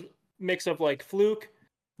 1 was a mix of like fluke.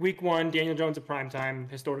 Week 1, Daniel Jones at primetime,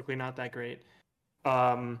 historically not that great.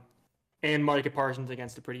 and Micah Parsons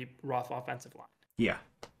against a pretty rough offensive line. Yeah,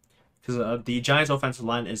 because the Giants' offensive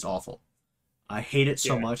line is awful. I hate it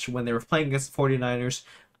so much. When they were playing against the 49ers,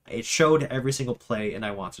 it showed every single play, and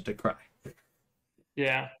I wanted to cry.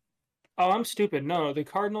 Yeah. Oh, I'm stupid. No, the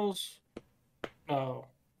Cardinals. Oh,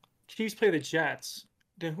 Chiefs play the Jets.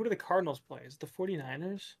 Then who do the Cardinals play? Is it the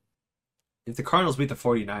 49ers? If the Cardinals beat the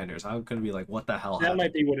 49ers, I'm going to be like, what the hell happened? That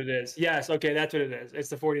might be what it is. Yes, okay, that's what it is. It's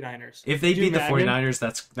the 49ers. If they beat the 49ers,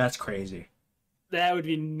 that's crazy. That would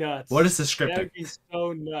be nuts. What is the scripting? That would be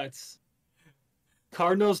so nuts.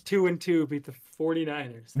 Cardinals 2-2 beat the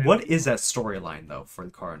 49ers. What is that storyline, though, for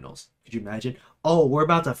the Cardinals? Could you imagine? Oh, we're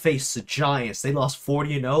about to face the Giants. They lost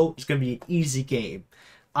 40-0. It's going to be an easy game.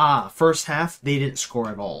 First half, they didn't score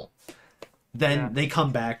at all. Then they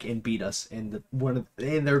come back and beat us in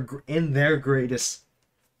their greatest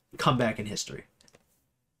comeback in history.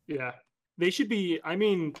 Yeah. They should be, I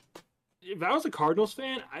mean, if I was a Cardinals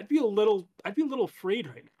fan, I'd be a little afraid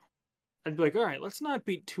right now. I'd be like, all right, let's not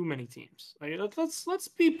beat too many teams. Like, let's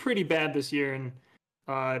be pretty bad this year and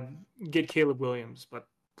get Caleb Williams, but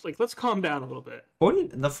like let's calm down a little bit.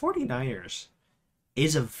 The 49ers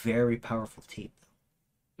is a very powerful team.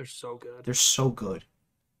 They're so good. They're so good.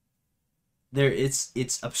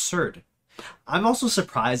 It's absurd. I'm also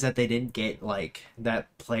surprised that they didn't get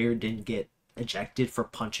that player didn't get ejected for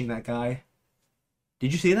punching that guy.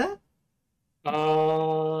 Did you see that?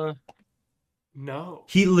 No.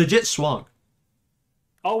 He legit swung.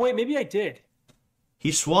 Oh wait, maybe I did.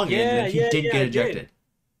 He swung and he didn't get ejected.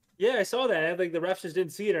 Yeah, I saw that. Like the refs just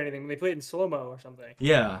didn't see it or anything. They played it in slow mo or something.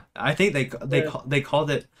 Yeah, I think they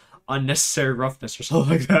called it unnecessary roughness or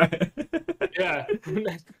something like that. Yeah,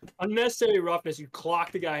 unnecessary roughness. You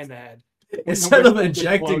clock the guy in the head instead of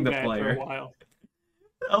ejecting the player. For a while.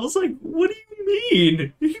 I was like, "What do you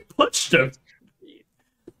mean? He punched him.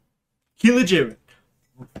 He legit."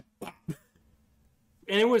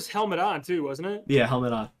 And it was helmet on too, wasn't it? Yeah,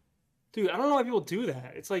 helmet on. Dude, I don't know why people do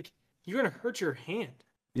that. It's like you're gonna hurt your hand.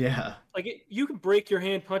 Yeah. Like you can break your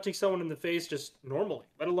hand punching someone in the face just normally,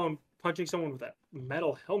 let alone punching someone with that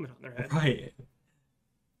metal helmet on their head. Right.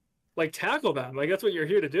 Like tackle them. Like that's what you're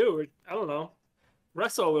here to do. I don't know.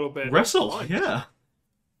 Wrestle a little bit. Wrestle, yeah.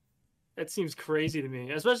 That seems crazy to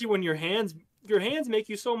me, especially when your hands make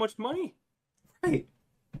you so much money. Right.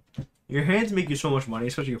 Your hands make you so much money,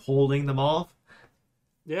 especially holding them off.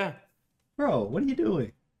 Yeah. Bro, what are you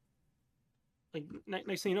doing? Like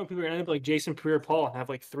next thing you know, people are gonna end up like Jason Pierre-Paul and have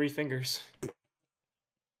like 3 fingers.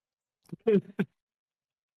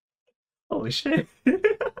 Holy shit.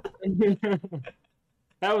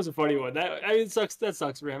 That was a funny one. It sucks. That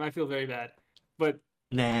sucks for him. I feel very bad. But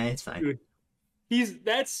nah, it's fine. Dude,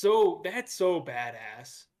 that's so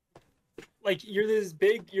badass. Like you're this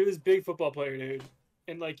big football player, dude.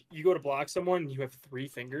 And like you go to block someone and you have 3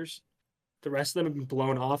 fingers. The rest of them have been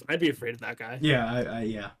blown off. I'd be afraid of that guy. Yeah,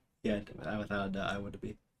 without a doubt, I would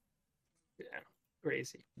be. Yeah,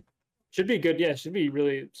 crazy. Should be good. Yeah, should be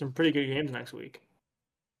really some pretty good games next week.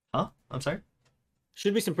 Huh? I'm sorry?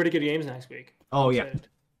 Should be some pretty good games next week. Oh, yeah.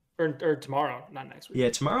 Or tomorrow, not next week. Yeah,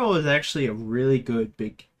 tomorrow is actually a really good,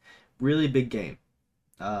 really big game.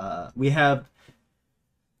 We have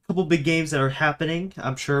a couple big games that are happening.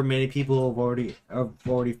 I'm sure many people have already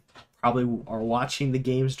probably are watching the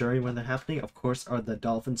games during when they're happening. Of course, are the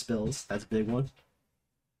Dolphins Bills. That's a big one.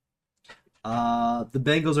 The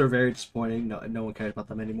Bengals are very disappointing. No one cares about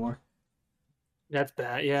them anymore. That's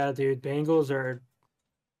bad. Yeah, dude. Bengals are.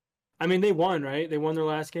 I mean, they won, right? They won their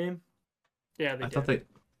last game. Yeah, they did.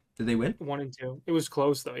 Did they win? 1-2. It was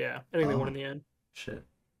close though. Yeah, I think they won in the end. Shit.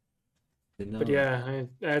 But yeah,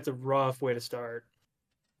 that's a rough way to start.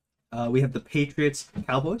 We have the Patriots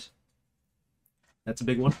Cowboys. That's a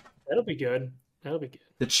big one. That'll be good.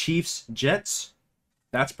 The Chiefs Jets.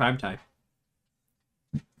 That's prime time.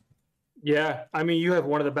 Yeah, I mean, you have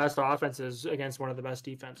one of the best offenses against one of the best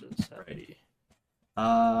defenses. Right.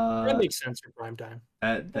 That makes sense for prime time.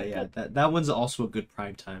 That one's also a good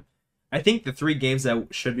prime time. I think the 3 games that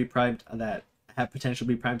should be primed that have potential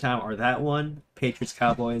to be prime time are that one, Patriots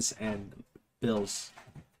Cowboys, and Bills.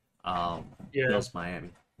 Bills Miami.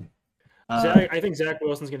 I think Zach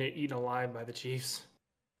Wilson's gonna get eaten alive by the Chiefs.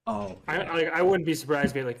 Oh, yeah. I wouldn't be surprised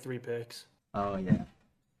if he had like 3 picks. Oh yeah.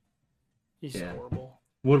 He's horrible.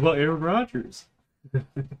 What about Aaron Rodgers?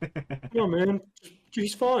 No, man.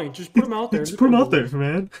 He's fine. Just put him out there. Just put him out there,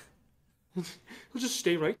 man. He'll just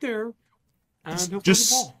stay right there. And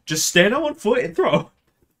just stand on one foot and throw.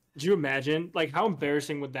 Do you imagine, like, how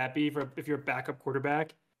embarrassing would that be if you're a backup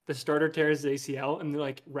quarterback? The starter tears his ACL, and they're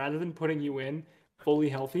like, rather than putting you in fully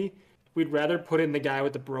healthy, we'd rather put in the guy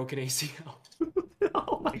with the broken ACL.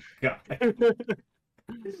 Oh my god.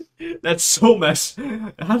 That's so messed.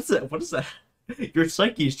 How's that? What is that? Your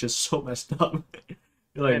psyche is just so messed up.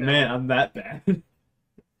 You're like, man, I'm that bad.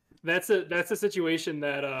 That's a situation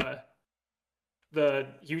that the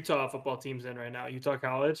Utah football team's in right now. Utah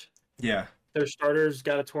College. Yeah. Their starters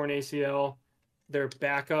got a torn ACL. Their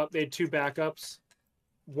backup, they had two backups.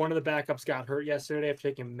 One of the backups got hurt yesterday after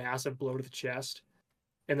taking a massive blow to the chest,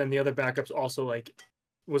 and then the other backups also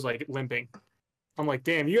was limping. I'm like,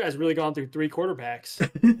 damn, you guys really gone through 3 quarterbacks.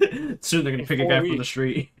 Soon they're gonna pick a guy from the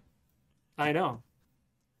street. I know.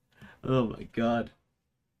 Oh my god.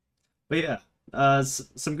 But yeah,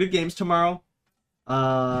 some good games tomorrow.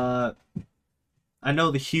 I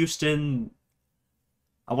know the Houston.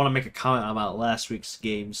 I want to make a comment about last week's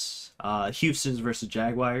games. Houston's versus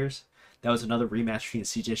Jaguars. That was another rematch between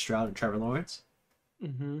C.J. Stroud and Trevor Lawrence.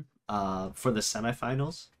 Mm-hmm. For the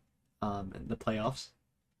semifinals, in the playoffs.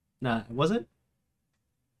 Nah, was it?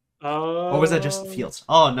 Or was that Justin Fields?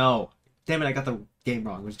 Oh no! Damn it! I got the game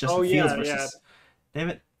wrong. It was Justin Fields versus. Yeah.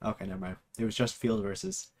 Damn it! Okay, never mind. It was Justin Fields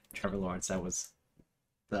versus Trevor Lawrence. That was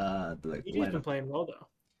the. He's been playing well though.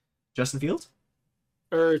 Justin Fields?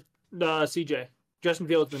 Or CJ. Justin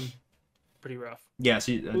Fields been pretty rough. Yeah,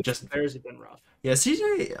 Justin Bears have been rough. Yeah,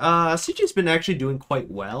 CJ's been actually doing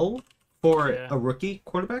quite well for a rookie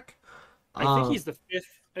quarterback. I think he's the 5th.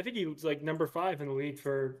 I think he was like number 5 in the league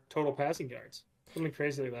for total passing yards. Something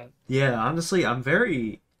crazy like that. Yeah, honestly, I'm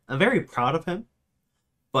very proud of him.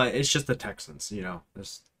 But it's just the Texans, you know.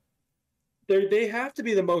 They have to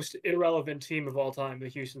be the most irrelevant team of all time, the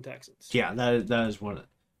Houston Texans. Yeah, that is one of,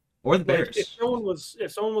 or the Bears.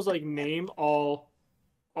 If someone was like name all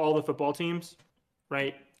the football teams,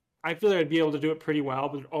 right? I feel like I'd be able to do it pretty well,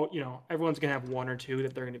 but everyone's gonna have one or two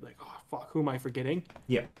that they're gonna be like, oh fuck, who am I forgetting?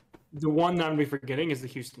 Yeah. The one that I'm gonna be forgetting is the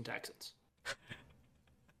Houston Texans.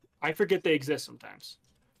 I forget they exist sometimes.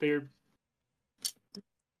 I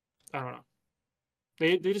don't know.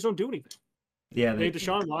 They just don't do anything. Yeah, they had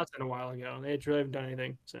Deshaun Watson a while ago, and they really haven't done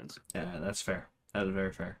anything since. Yeah, that's fair. That is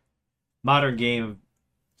very fair. Modern game,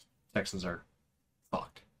 Texans are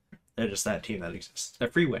fucked. They're just that team that exists. They're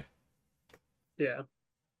freeway. Yeah.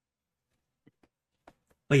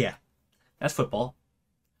 But yeah, that's football.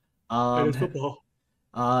 It is football.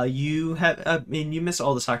 You missed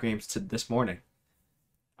all the soccer games this morning.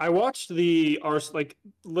 I watched the a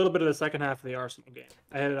little bit of the second half of the Arsenal game.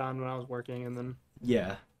 I had it on when I was working, and then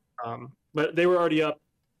yeah. But they were already up.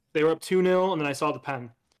 They were up 2-0, and then I saw the pen.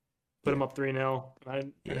 Put them up 3-0. I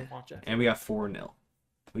didn't watch that. And we got 4-0.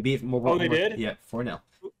 We beat more. Oh, they did? Yeah, 4-0.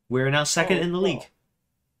 We're now second in the league.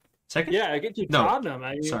 Second? Yeah, I get to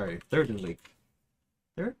Tottenham. Sorry, third in the league.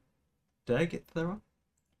 Third? Did I get that wrong?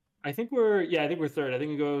 I think we're third. I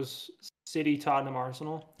think it goes City, Tottenham,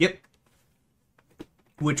 Arsenal. Yep.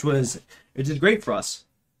 Which did great for us.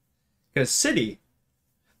 Because City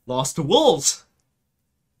lost to Wolves.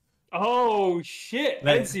 Oh shit!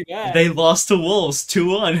 I didn't see that. They lost to Wolves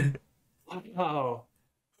 2-1. Wow.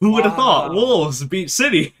 Who would have thought Wolves beat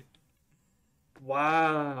City?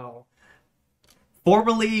 Wow.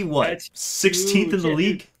 Formerly, what? 16th in the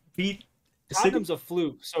league? Beat Tottenham's a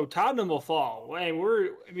fluke, so Tottenham will fall.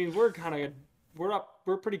 We're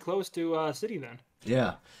pretty close to City then.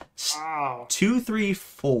 Yeah. Wow. 2, 3,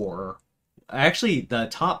 4. Actually, the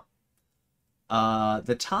top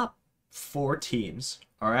 4 teams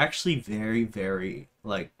are actually very, very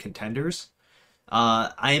contenders.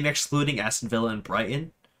 I am excluding Aston Villa and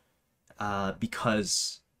Brighton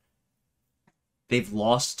because they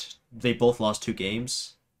both lost 2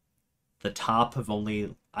 games. The top have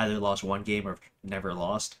only either lost 1 game or never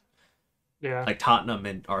lost. Yeah. Like Tottenham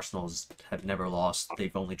and Arsenal have never lost.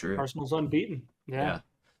 They've only drew. Arsenal's unbeaten. Yeah.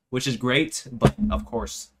 Which is great, but of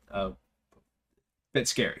course, a bit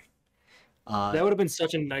scary. That would have been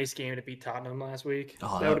such a nice game to beat Tottenham last week.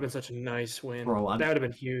 Oh, that would have been such a nice win. Bro, that would have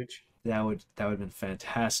been huge. That would have been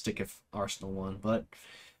fantastic if Arsenal won, but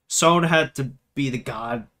Son had to be the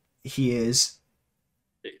god he is.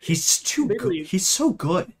 He's too good. He's so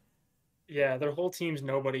good. Yeah, their whole team's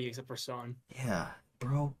nobody except for Son. Yeah,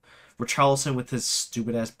 bro. Richarlison with his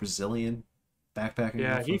stupid ass Brazilian backpacking.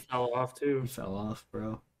 Yeah, he fell off too. He fell off,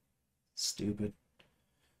 bro. Stupid.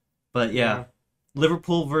 But yeah.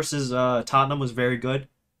 Liverpool versus Tottenham was very good.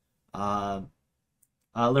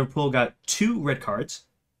 Liverpool got 2 red cards.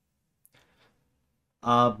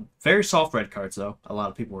 Very soft red cards, though, a lot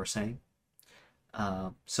of people were saying.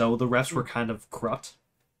 So the refs were kind of corrupt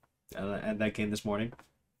at that game this morning.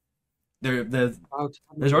 There's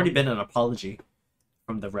already been an apology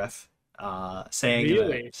from the ref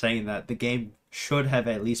saying that the game should have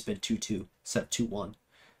at least been 2-2, set 2-1.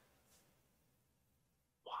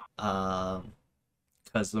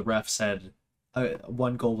 Because the ref said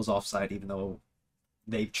one goal was offside, even though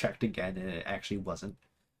they checked again and it actually wasn't.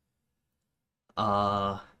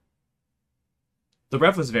 The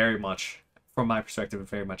ref was very much, from my perspective,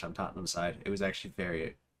 very much on Tottenham's side. It was actually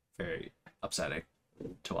very, very upsetting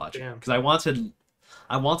to watch because I wanted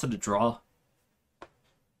to draw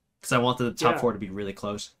because I wanted the top four to be really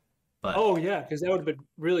close. But because that would have been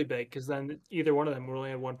really big because then either one of them would only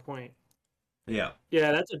have 1 point. Yeah,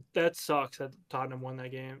 that sucks that Tottenham won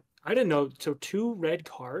that game. I didn't know. So 2 red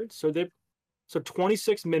cards. So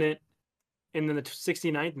 26th minute, and then the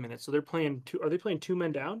 69th minute. So they're playing two. Are they playing 2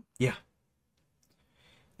 men down? Yeah.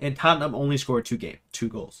 And Tottenham only scored 2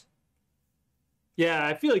 goals. Yeah,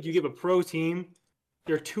 I feel like you give a pro team,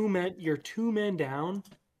 you're 2 men down,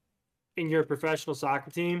 and you're a professional soccer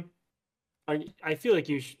team. I feel like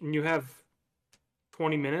you have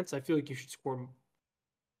 20 minutes. I feel like you should score.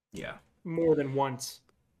 Yeah. More than once.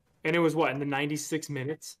 And it was what, in the 96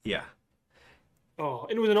 minutes? Yeah. Oh,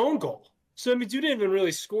 and it was an own goal. So, I mean, you didn't even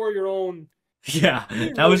really score your own. Yeah,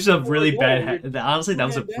 that was a really bad. Honestly, that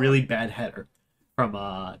was a really bad header from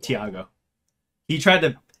Thiago. He tried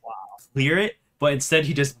to clear it, but instead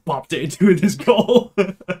he just bopped it into his goal.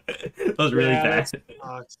 That was really bad.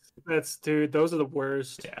 Dude, those are the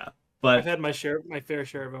worst. Yeah, but I've had my fair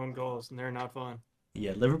share of own goals, and they're not fun.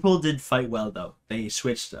 Yeah, Liverpool did fight well, though. They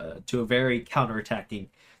switched to a very counter-attacking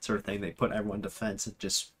sort of thing. They put everyone in defense and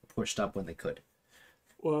just pushed up when they could.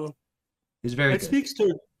 Well, it was very good.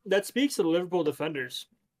 That speaks to the Liverpool defenders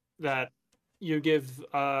that you give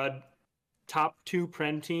top 2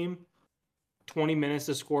 Prem team 20 minutes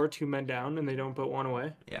to score 2 men down and they don't put 1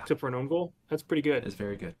 away. Yeah. Except for an own goal. That's pretty good. It's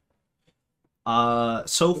very good.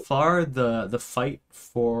 So far, the fight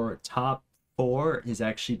for top 4 has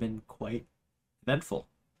actually been quite eventful.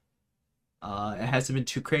 It hasn't been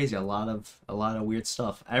too crazy. A lot of weird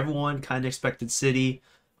stuff. Everyone kind of expected City,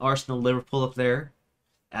 Arsenal, Liverpool up there.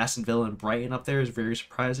 Aston Villa and Brighton up there is very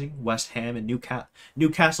surprising. West Ham and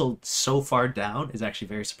Newcastle so far down is actually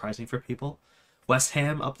very surprising for people. West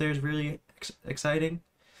Ham up there is really exciting.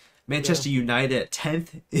 Manchester United at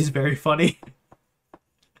 10th is very funny.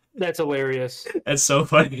 That's hilarious. That's so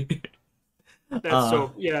funny. That's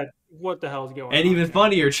what the hell is going on? And even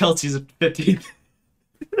funnier, Chelsea's at 15th.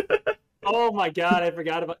 Oh my god, I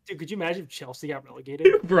forgot about. Dude, could you imagine if Chelsea got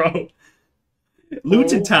relegated? Bro.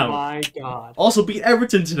 Luton Town. Oh my god. Also beat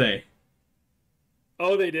Everton today.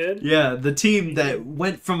 Oh, they did? Yeah, the team that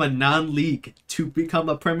went from a non-league to become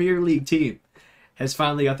a Premier League team has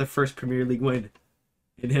finally got their first Premier League win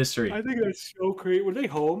in history. I think that's so crazy. Were they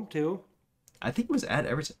home too? I think it was at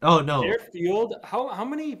Everton. Oh no. Their field. How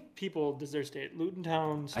many people does their state? Luton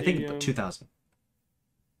Town Stadium? I think 2,000.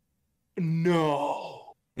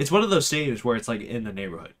 No. It's one of those stadiums where it's like in the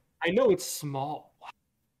neighborhood. I know it's small.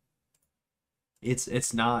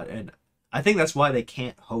 It's not, and I think that's why they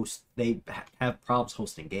can't host. They have problems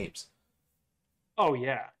hosting games. Oh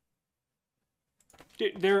yeah.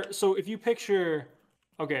 So if you picture,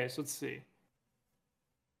 okay, so let's see.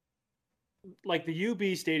 Like the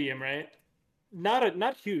UB Stadium, right? Not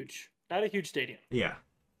a huge stadium. Yeah.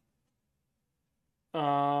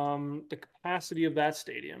 The capacity of that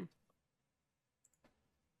stadium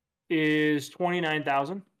is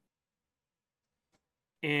 29,000.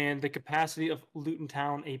 And the capacity of Luton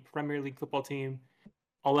Town, a Premier League football team,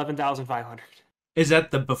 11,500. Is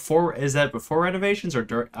that before renovations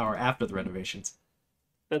or after the renovations?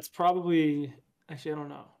 That's probably, actually I don't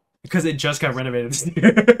know. Because it just got renovated this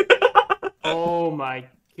year. Oh my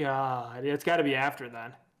god. It's got to be after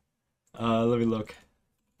then. Let me look.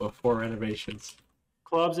 Before renovations.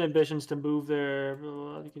 Club's ambitions to move their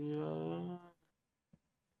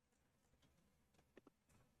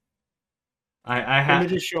I have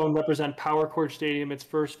images shown represent Power Court Stadium. Its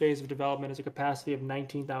first phase of development has a capacity of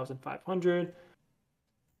 19,500,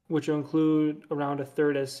 which will include around a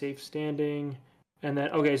third as safe standing. And then,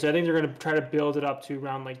 okay, so I think they're going to try to build it up to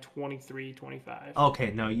around like 23, 25.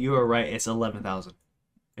 Okay, no, you are right. It's 11,000.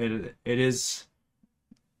 It is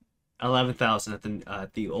 11,000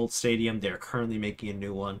 at the old stadium. They're currently making a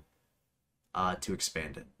new one to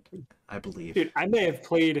expand it, I believe. Dude, I may have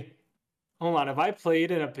played. Hold on, have I played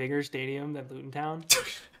in a bigger stadium than Luton Town?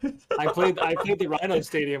 I played the Rhino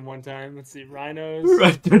Stadium one time. Let's see, Rhinos.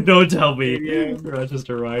 Don't tell me. Stadium.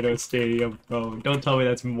 Rochester Rhino Stadium. Oh, don't tell me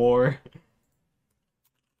that's more.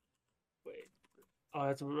 Wait. Oh,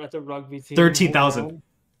 that's a rugby team. 13,000.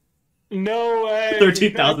 No way.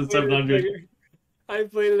 13,700. I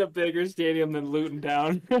played in a bigger stadium than Luton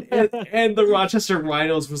Town. and the Rochester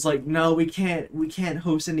Rhinos was like, no, we can't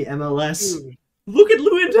host any MLS. Dude. Look at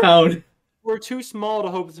Luton Town. We're too small to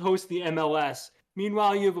host the MLS.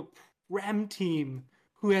 Meanwhile, you have a Prem team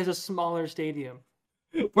who has a smaller stadium.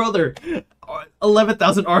 Brother,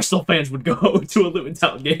 11,000 Arsenal fans would go to a Luton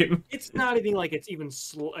Town game. It's not even like it's even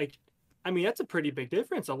like, I mean, that's a pretty big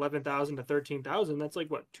difference. 11,000 to 13,000. That's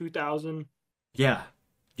like what, 2,000? Yeah.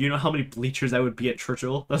 Do you know how many bleachers that would be at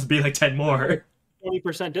Churchill? That would be like 10 more.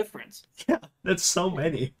 20% difference. Yeah, that's so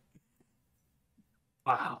many.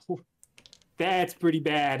 Wow. That's pretty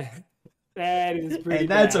bad. That is pretty And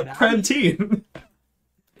that's bad. a Prem team.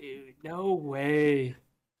 Dude, no way.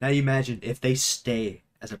 Now you imagine if they stay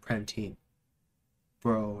as a Prem team.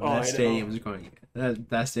 Bro, that stadium's going.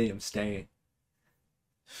 That stadium's staying.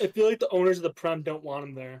 I feel like the owners of the Prem don't want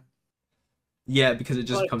them there. Yeah, because it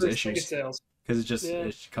just becomes issues. Because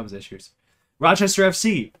it becomes issues. Rochester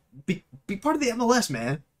FC, be part of the MLS,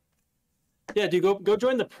 man. Yeah, dude, go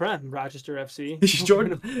join the Prem, Rochester FC. join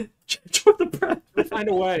the Prem. Find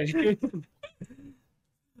a way.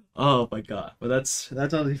 Oh my god! Well, that's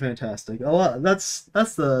honestly fantastic. That's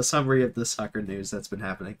the summary of the soccer news that's been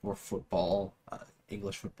happening, or football,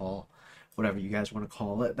 English football, whatever you guys want to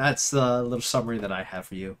call it. That's the little summary that I have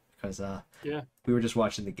for you because we were just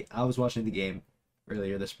watching I was watching the game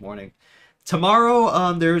earlier this morning.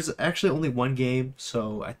 Tomorrow, there's actually only one game,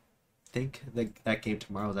 so I think that game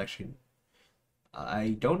tomorrow is actually.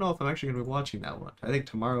 I don't know if I'm actually going to be watching that one. I think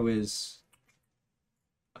tomorrow is.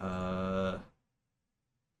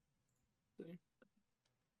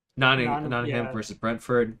 Nottingham versus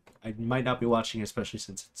Brentford. I might not be watching, especially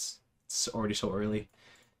since it's already so early.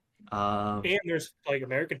 And there's like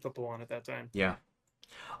American football on at that time. Yeah.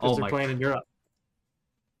 Oh my! They're playing in Europe.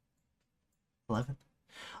 11.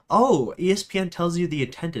 Oh, ESPN tells you the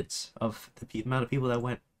attendance of the amount of people that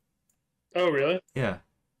went. Oh really? Yeah.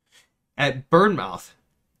 At Bournemouth.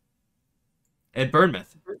 At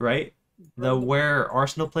Bournemouth, right? Where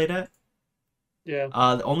Arsenal played at. Yeah.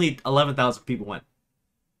 Only 11,000 people went.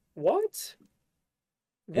 What?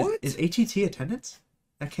 What is ATT attendance?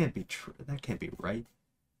 That can't be true. That can't be right.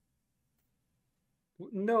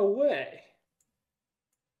 No way.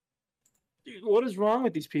 Dude, what is wrong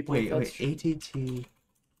with these people? Wait. ATT,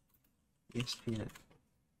 ESPN.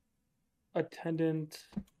 Attendant.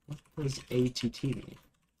 What does ATT mean?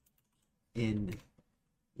 In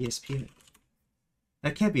ESPN.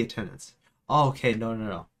 That can't be attendance. Oh, okay.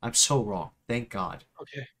 No. I'm so wrong. Thank God.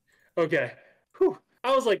 Okay. Whew.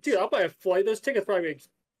 I was like, dude, I'll buy a flight. Those tickets probably like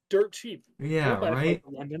dirt cheap. Yeah, right?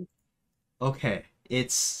 London. Okay,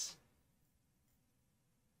 it's...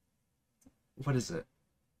 What is it?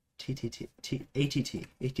 ATT.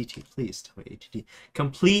 Please tell me ATT.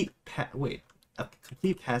 Complete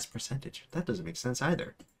pass percentage. That doesn't make sense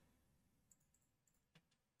either.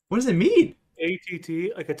 What does it mean?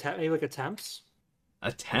 ATT, like attempts?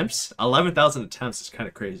 Attempts? 11,000 attempts is kind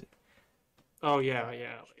of crazy. Oh, yeah. Wait,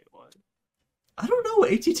 what? I don't know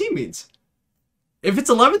what ATT means. If it's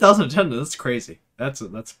 11,000 attempts, that's crazy. That's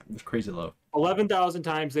crazy low. 11,000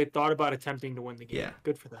 times they thought about attempting to win the game. Yeah.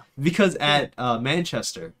 Good for them. Because at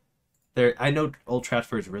Manchester, I know Old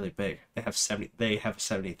Trafford is really big. They have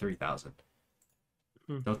 73,000.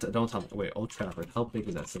 Don't tell me. Wait, Old Trafford. How big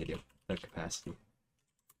is that stadium? That capacity.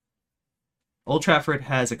 Old Trafford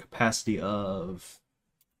has a capacity of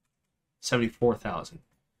 74,000.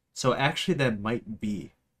 So actually, that might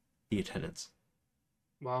be the attendance.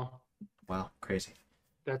 Wow, crazy.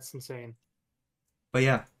 That's insane. But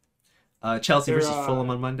yeah, Chelsea versus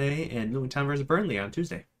Fulham on Monday, and Luton Town versus Burnley on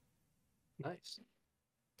Tuesday. Nice.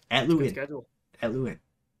 At Luton. At Luton.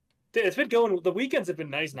 It's been going. The weekends have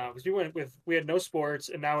been nice now because we had no sports,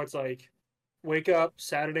 and now it's like wake up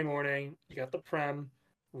Saturday morning. You got the Prem.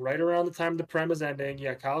 Right around the time the Prem is ending, you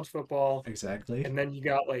got college football. Exactly. And then you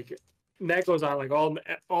got and that goes on like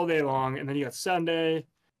all day long, and then you got Sunday,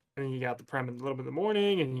 and then you got the Prem a little bit in the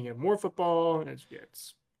morning, and you have more football, and it's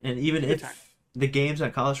and even if the games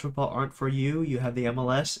at college football aren't for you, you have the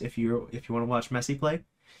MLS if you want to watch Messi play.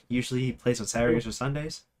 Usually he plays on Saturdays or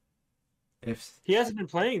Sundays. He hasn't been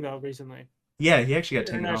playing though recently. Yeah, he actually got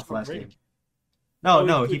taken off last game.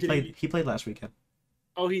 No, he played last weekend.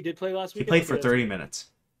 Oh, he did play last weekend? He played for 30 minutes.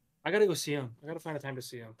 I gotta go see him. I gotta find a time to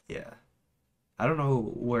see him. Yeah. I don't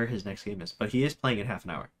know where his next game is, but he is playing in half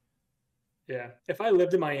an hour. Yeah. If I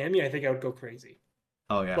lived in Miami, I think I would go crazy.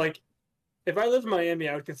 Oh, yeah. Like, if I lived in Miami,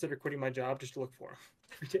 I would consider quitting my job just to look for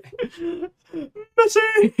him.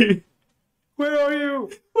 Messi! Where are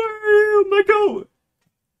you? Where are you? My goat!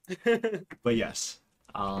 But yes.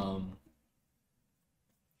 The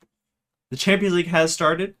Champions League has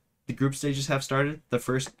started. The group stages have started. The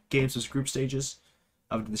first games as group stages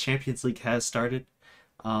of the Champions League has started.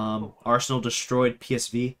 Arsenal destroyed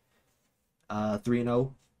PSV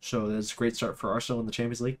 3-0. So that's a great start for Arsenal in the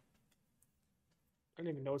Champions League. I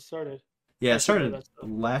didn't even know it started. Yeah, I it should know started that stuff.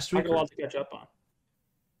 last I week. got a lot to catch up on.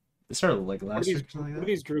 It started like What do last these week or something what do like that.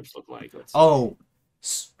 these groups look like? Let's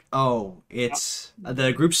see. It's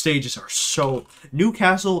the group stages are so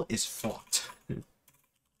Newcastle is fucked.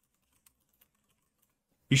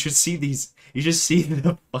 You should see these. You should see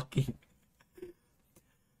the fucking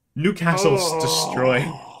Newcastle's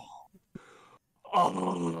destroyed.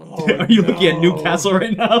 Oh Are you looking at no. Newcastle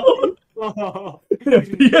right now? Oh,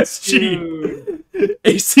 PSG, dude.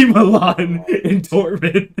 AC Milan, and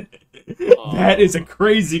Dortmund. That is a Oh.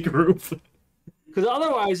 crazy group. Because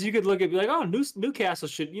otherwise, you could look at be like, oh, Newcastle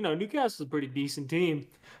should, Newcastle's a pretty decent team.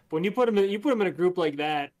 But when you put them in a group like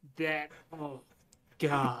that, oh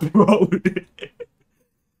god, Bro,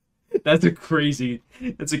 that's a crazy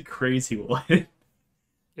one.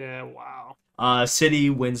 yeah, wow. City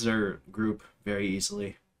wins their group very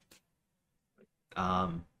easily.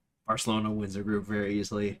 Barcelona wins their group very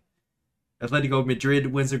easily. Atletico Madrid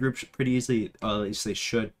wins their group pretty easily. At least they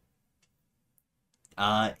should.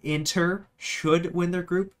 Inter should win their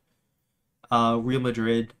group. Real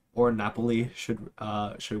Madrid or Napoli should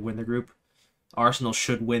win the group. Arsenal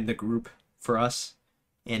should win the group for us,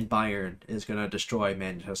 and Bayern is gonna destroy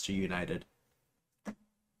Manchester United.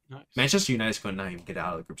 Nice. Manchester United's gonna not even get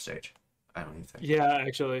out of the group stage. I don't even think. Yeah,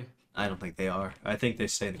 actually. I don't think they are. I think they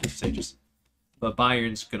stay in the group stages. But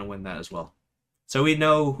Bayern's gonna win that as well. So we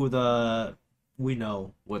know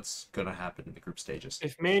what's gonna happen in the group stages.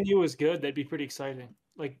 If Man U was good, that'd be pretty exciting.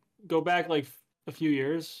 Like, go back like a few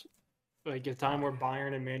years, like a time where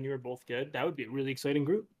Bayern and Man U are both good. That would be a really exciting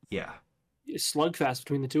group. Yeah. A slugfest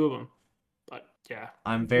between the two of them. But yeah,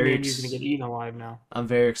 I'm Man U's gonna get eaten alive now.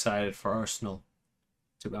 very excited for Arsenal,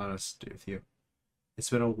 to be honest with you. It's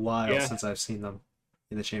been a while since I've seen them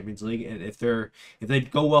in the Champions League, and if they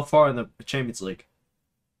go well far in the Champions League,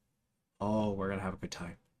 oh, we're gonna have a good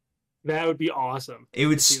time. That would be awesome. It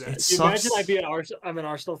would. Imagine I'm an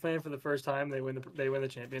Arsenal fan for the first time. They win the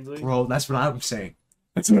Champions League. Bro, that's what I'm saying.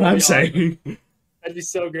 That's what I'm saying. That'd be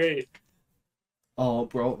so great. Oh,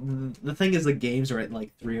 bro, the thing is, the games are at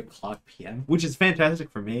like 3:00 p.m., which is fantastic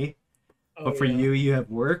for me. But for you have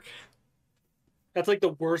work. That's like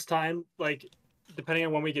the worst time. Like, depending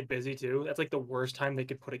on when we get busy too. That's like the worst time they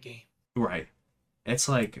could put a game. Right. It's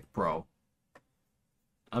like, bro,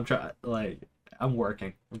 I'm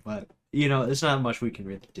working, but there's not much we can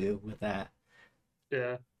really do with that.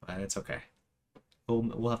 Yeah. But it's okay.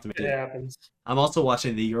 We'll have to make it happens. I'm also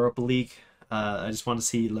watching the Europa League. I just want to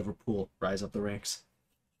see Liverpool rise up the ranks.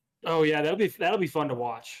 Oh yeah, that'll be fun to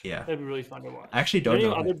watch. Yeah, that'd be really fun to watch. I actually don't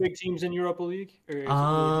know any other big teams in Europa League.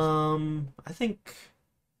 I think.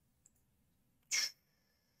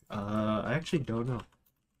 I actually don't know.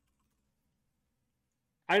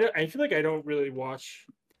 I feel like I don't really watch.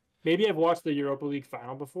 Maybe I've watched the Europa League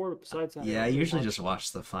final before, but besides that, yeah, I usually just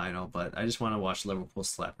watch the final, but I just want to watch Liverpool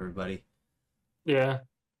slap everybody. Yeah.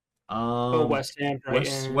 West Ham.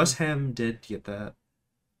 West Ham did get that.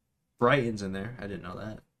 Brighton's in there. I didn't know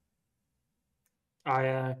that.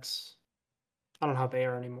 Ajax. I don't know how they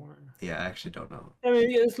are anymore. Yeah, I actually don't know. I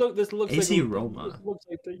mean, this looks AC like Roma. This looks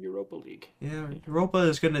like the Europa League. Yeah, Europa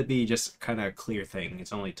is gonna be just kind of a clear thing.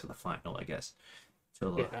 It's only to the final, I guess.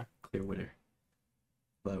 So clear winner.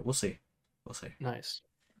 But we'll see. We'll see. Nice.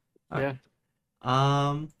 Yeah.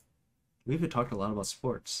 We've been talking a lot about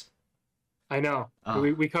sports. I know.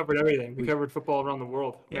 We covered everything. We covered football around the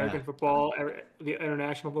world. American football, the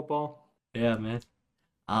international football. Yeah, man.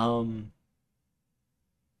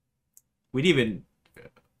 We'd even.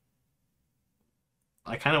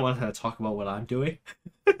 I kind of wanted to talk about what I'm doing.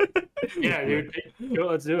 Yeah, dude.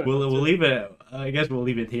 Let's do it. We'll leave it. I guess we'll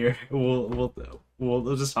leave it here.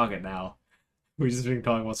 We'll just talk it now. We've just been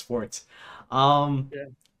talking about sports.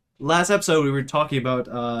 Last episode we were talking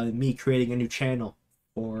about me creating a new channel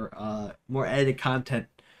for more edited content.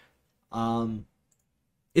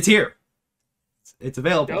 It's here. It's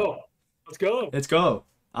available. Let's go.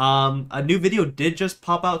 A new video did just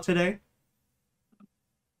pop out today.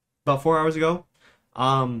 About 4 hours ago.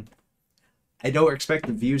 I don't expect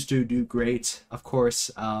the views to do great, of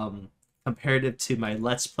course. Comparative to my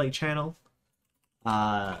Let's Play channel,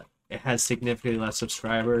 it has significantly less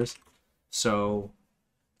subscribers, so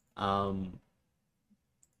I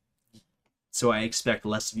expect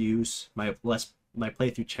less views. My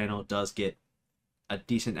playthrough channel does get a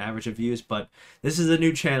decent average of views, but this is a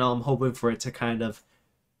new channel. I'm hoping for it to kind of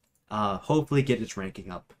hopefully get its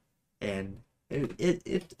ranking up, and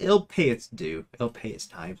it'll pay its due. It'll pay its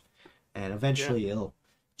time, and eventually it'll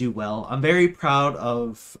do well. I'm very proud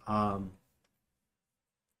of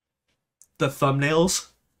the thumbnails.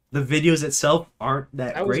 The videos itself aren't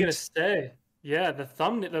that great. I was gonna say Yeah, the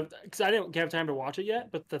thumbnail, because I didn't have time to watch it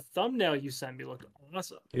yet, but the thumbnail you sent me looked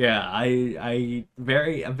awesome. Yeah, I'm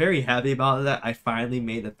very happy about that. I finally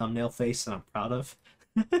made the thumbnail face that I'm proud of.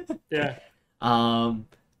 Yeah. Um,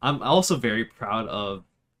 I'm also very proud of.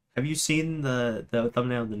 Have you seen the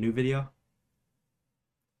thumbnail of the new video?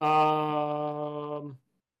 Um,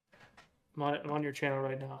 I'm on your channel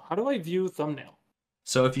right now. How do I view thumbnail?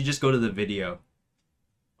 So if you just go to the video,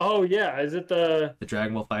 Oh yeah, is it the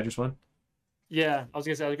Dragon Ball Fighters one. Yeah, I was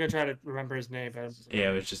gonna say I was gonna try to remember his name, but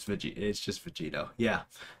Yeah, it's just Vegito. Yeah,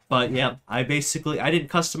 but yeah, I didn't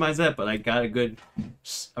customize that, but I got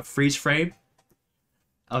a freeze frame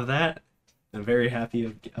of that. I'm very happy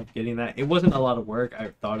of getting that. It wasn't a lot of work.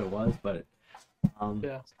 I thought it was, but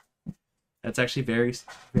yeah. that's actually very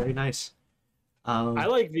very nice. I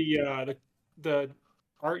like the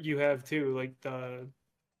art you have too, like the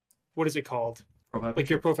what is it called? Profile Like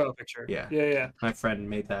picture. your profile picture. Yeah, Yeah. my friend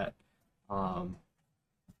made that. Um,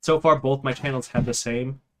 so far, both my channels have the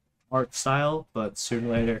same art style, but sooner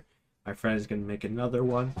or later, my friend is going to make another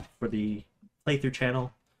one for the playthrough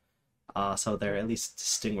channel, so they're at least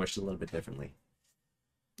distinguished a little bit differently.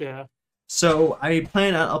 Yeah. So I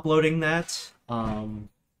plan on uploading that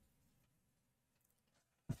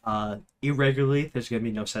irregularly. There's going to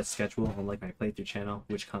be no set schedule, unlike my playthrough channel,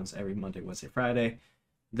 which comes every Monday, Wednesday, Friday.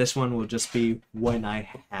 This one will just be when I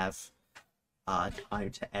have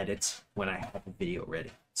time to edit, when I have a video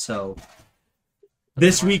ready. So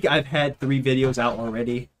this week I've had 3 videos out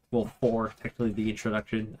already. Well, 4, technically the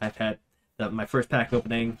introduction. I've had my first pack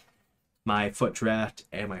opening, my foot draft,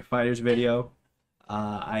 and my fighters video.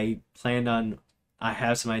 I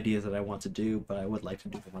have some ideas that I want to do, but I would like to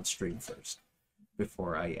do them on stream first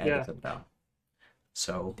before I edit them down.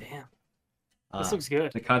 So damn, this looks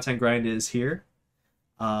good. The content grind is here.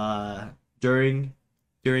 During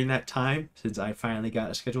that time, since I finally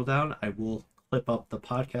got a schedule down, I will clip up the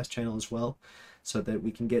podcast channel as well, so that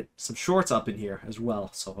we can get some shorts up in here as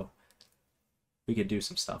well. So we can do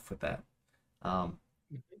some stuff with that.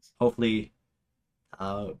 Hopefully,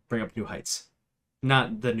 bring up new heights.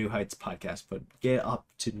 Not the New Heights podcast, but get up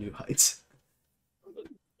to new heights.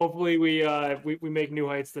 Hopefully, we make New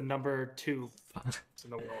Heights the number 2 in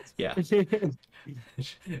the world. Yeah.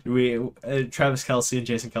 Travis Kelce and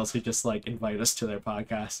Jason Kelce just like invite us to their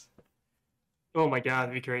podcast. Oh my god,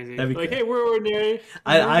 that'd be crazy. That'd be like, hey, we're ordinary.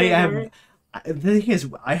 The thing is,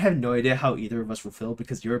 I have no idea how either of us will feel,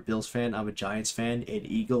 because you're a Bills fan, I'm a Giants fan, and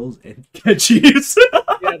Eagles and Chiefs.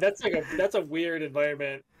 Yeah, that's a weird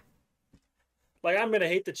environment. Like, I'm gonna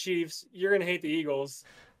hate the Chiefs, you're gonna hate the Eagles,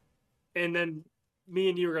 and then me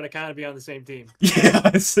and you are gonna kind of be on the same team. Yeah,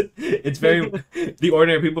 it's very the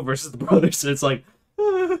ordinary people versus the brothers. It's like,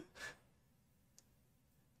 and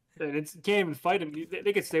you can't even fight them.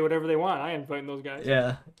 They could say whatever they want. I ain't fighting those guys.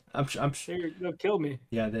 Yeah, I'm sure they'll kill me.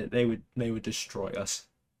 Yeah, they would destroy us.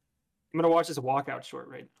 I'm gonna watch this walkout short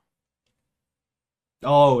right now.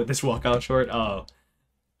 Oh, this walkout short. Oh,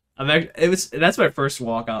 that's my first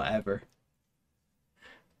walkout ever.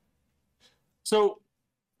 So,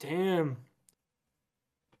 damn.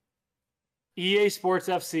 EA Sports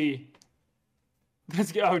FC.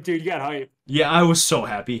 Let's go. Oh, dude, you got hype. Yeah, I was so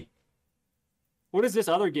happy. What is this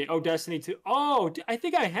other game? Oh, Destiny 2. Oh, I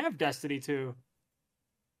think I have Destiny 2.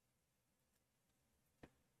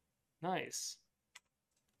 Nice.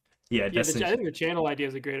 Yeah, Destiny. I think the channel idea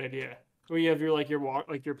is a great idea. Where you have your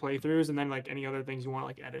playthroughs, and then like any other things you want to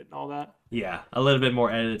like edit and all that. Yeah, a little bit more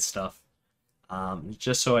edited stuff.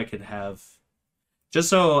 Just so I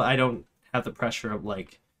don't have the pressure of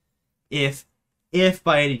like, if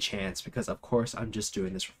by any chance, because of course I'm just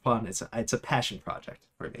doing this for fun. It's a passion project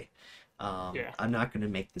for me. Yeah. I'm not gonna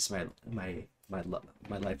make this my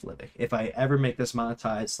life living. If I ever make this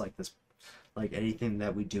monetized, like anything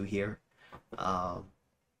that we do here, I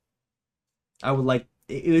would like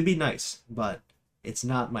it would be nice, but it's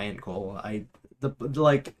not my end goal. The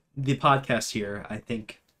podcast here, I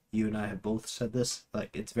think you and I have both said this, like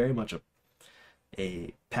it's very much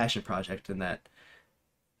a passion project, in that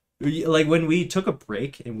like when we took a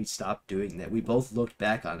break and we stopped doing that, we both looked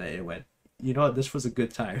back on it and went, you know what, this was a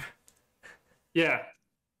good time. Yeah.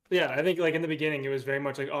 I think like in the beginning it was very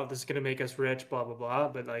much like, oh, this is gonna make us rich, blah blah blah,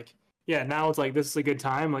 but like, yeah, now it's like, this is a good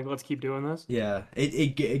time, like let's keep doing this. Yeah,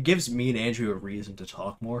 it gives me and Andrew a reason to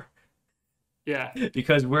talk more. Yeah,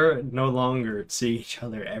 because we're no longer seeing each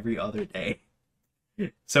other every other day,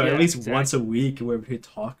 so at least once a week where we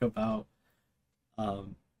talk about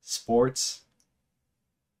sports.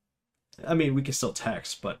 I mean, we can still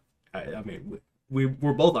text, but I mean,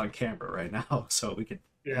 we're both on camera right now, so we can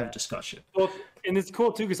have a discussion. Well, and it's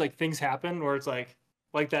cool too, because like things happen where it's like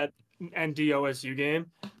that NDOSU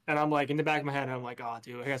game, And I'm like, in the back of my head, I'm like, oh,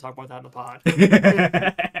 dude, I gotta talk about that in the pod.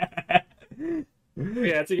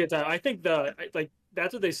 Yeah, it's a good time. I think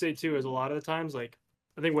that's what they say too. Is a lot of the times, like,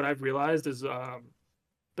 I think what I've realized is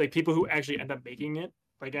like people who actually end up making it,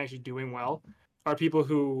 like actually doing well, are people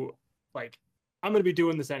who like, I'm gonna be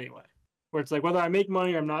doing this anyway. Where it's like whether I make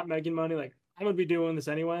money or I'm not making money, like I'm gonna be doing this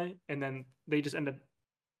anyway, and then they just end up,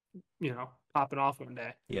 popping off one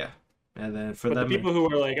day. Yeah, and then for But the them, people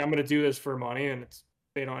who are like, I'm gonna do this for money, and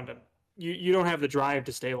they don't end up. You don't have the drive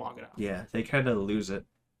to stay long enough. yeah, they kind of lose it,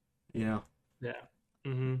 you know. Yeah.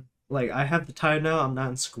 Mm-hmm. Like I have the time now. I'm not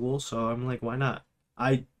in school, so I'm like, why not?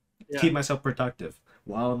 I keep myself productive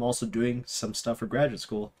while I'm also doing some stuff for graduate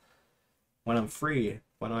school. When I'm free,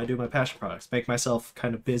 why don't I do my passion products? Make myself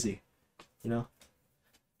kind of busy, you know.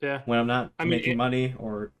 Yeah. When I'm not making money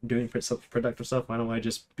or doing productive stuff, why don't I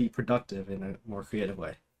just be productive in a more creative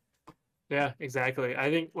way? Yeah, exactly. I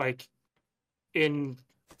think like in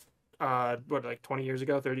like 20 years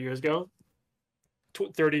ago, 30 years ago,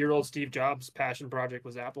 30-year-old Steve Jobs' passion project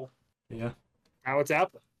was Apple. Yeah. Now it's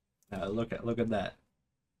Apple. Look at that.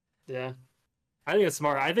 Yeah. I think it's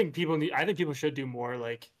smart. I think people should do more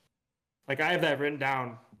like I have that written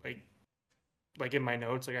down like in my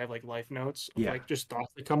notes, like I have like life notes of, like just thoughts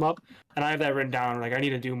that come up, and I have that written down. Like I need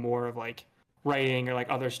to do more of like writing or like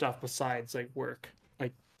other stuff besides like work.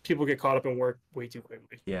 Like people get caught up in work way too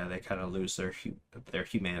quickly. Yeah, they kind of lose their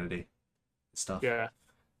humanity stuff. Yeah,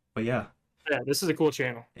 but yeah, this is a cool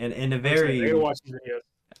channel, and in a very watch these videos.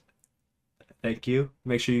 Thank you.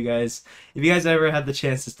 Make sure if you guys ever had the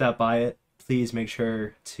chance to stop by it, please make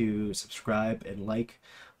sure to subscribe and like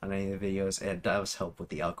on any of the videos. And it does help with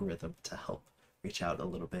the algorithm to help reach out a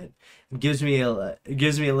little bit. It gives me a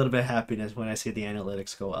little bit of happiness when I see the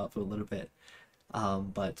analytics go up a little bit.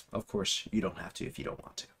 But of course you don't have to if you don't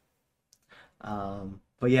want to.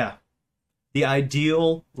 But yeah, the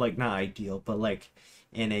ideal, like not ideal, but like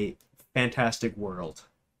in a fantastic world,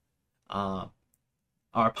 our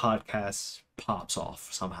podcast pops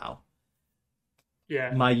off somehow.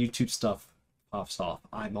 Yeah. My YouTube stuff pops off.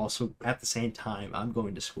 I'm also at the same time I'm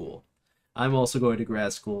going to school. I'm also going to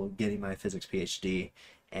grad school, getting my physics PhD,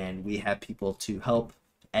 and we have people to help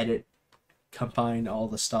edit, combine all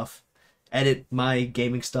the stuff, edit my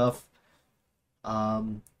gaming stuff,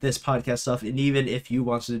 this podcast stuff, and even if you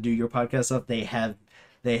want to do your podcast stuff, they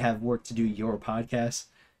have work to do your podcast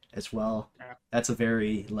as well. Yeah. That's a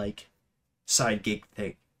very like side gig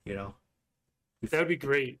thing, you know. That would be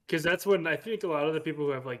great, because that's when I think a lot of the people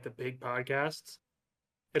who have like the big podcasts,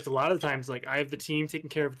 it's a lot of the times like I have the team taking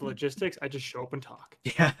care of the logistics. I just show up and talk.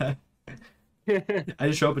 Yeah. I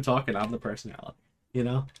just show up and talk, and I'm the personality, you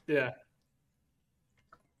know. Yeah.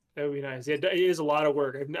 That would be nice. Yeah, it is a lot of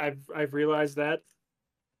work. I've realized that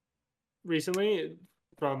recently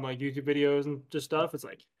from like YouTube videos and just stuff. It's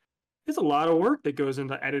like it's a lot of work that goes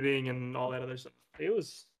into editing and all that other stuff.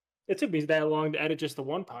 It took me that long to edit just the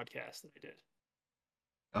one podcast that I did.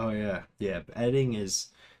 Oh yeah. Editing is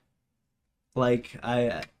like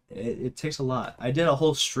it takes a lot. I did a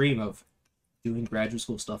whole stream of doing graduate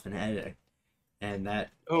school stuff and editing, and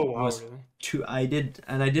that was really? I did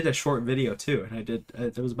a short video too, and I did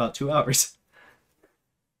it was about 2 hours.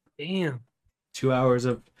 Damn. 2 hours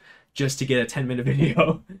of just to get a 10-minute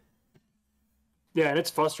video. Yeah, and it's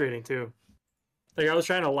frustrating too. Like I was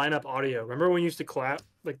trying to line up audio. Remember when we used to clap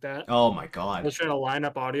like that? Oh my god. I was trying to line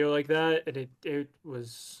up audio like that, and it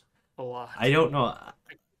was a lot. I don't know.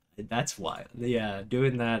 That's why. Yeah,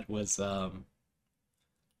 doing that was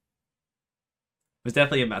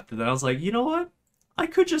definitely a method. And I was like, you know what? I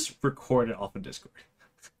could just record it off of Discord.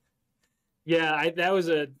 Yeah, that was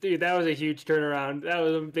a huge turnaround. That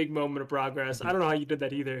was a big moment of progress. I don't know how you did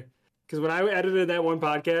that either. Because when I edited that one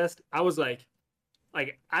podcast, I was like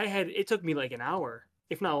it took me like an hour,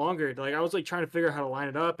 if not longer. Like I was like trying to figure out how to line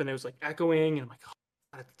it up, and it was like echoing, and I'm like,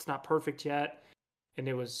 oh, it's not perfect yet, and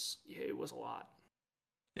it was a lot.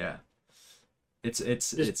 Yeah, it's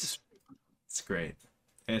great.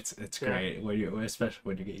 It's great when especially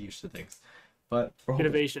when you get used to things. But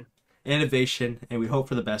innovation, and we hope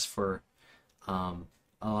for the best for a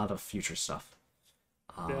lot of future stuff.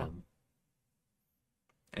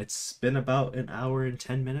 It's been about an hour and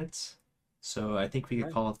 10 minutes. So I think we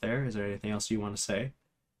could call it there. Is there anything else you want to say?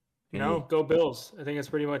 No, go Bills. I think that's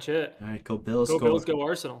pretty much it. All right, go Bills. Go Bills, go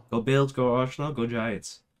Arsenal. Go Bills, go Arsenal, go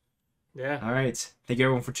Giants. Yeah. All right. Thank you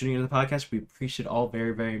everyone for tuning into the podcast. We appreciate it all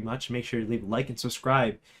very, very much. Make sure to leave a like and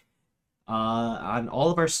subscribe on all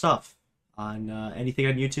of our stuff. On anything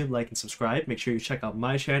on YouTube, like and subscribe. Make sure you check out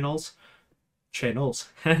my channels.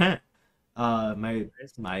 My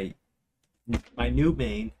new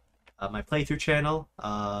main. My playthrough channel,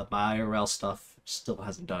 my IRL stuff, still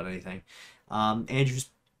hasn't done anything.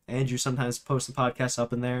 Andrew sometimes posts the podcast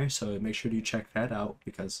up in there, so make sure you check that out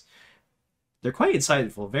because they're quite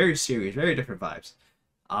insightful, very serious, very different vibes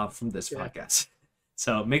from this podcast.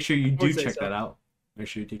 So make sure you do check that out. Make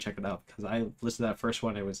sure you do check it out because I listened to that first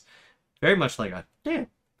one. It was very much like a damn.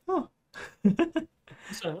 Oh. If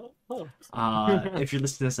you're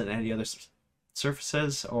listening to this on any other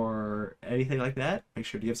surfaces or anything like that, make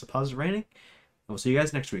sure to give us a positive rating. And we'll see you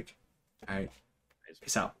guys next week. All right.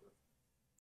 Peace out.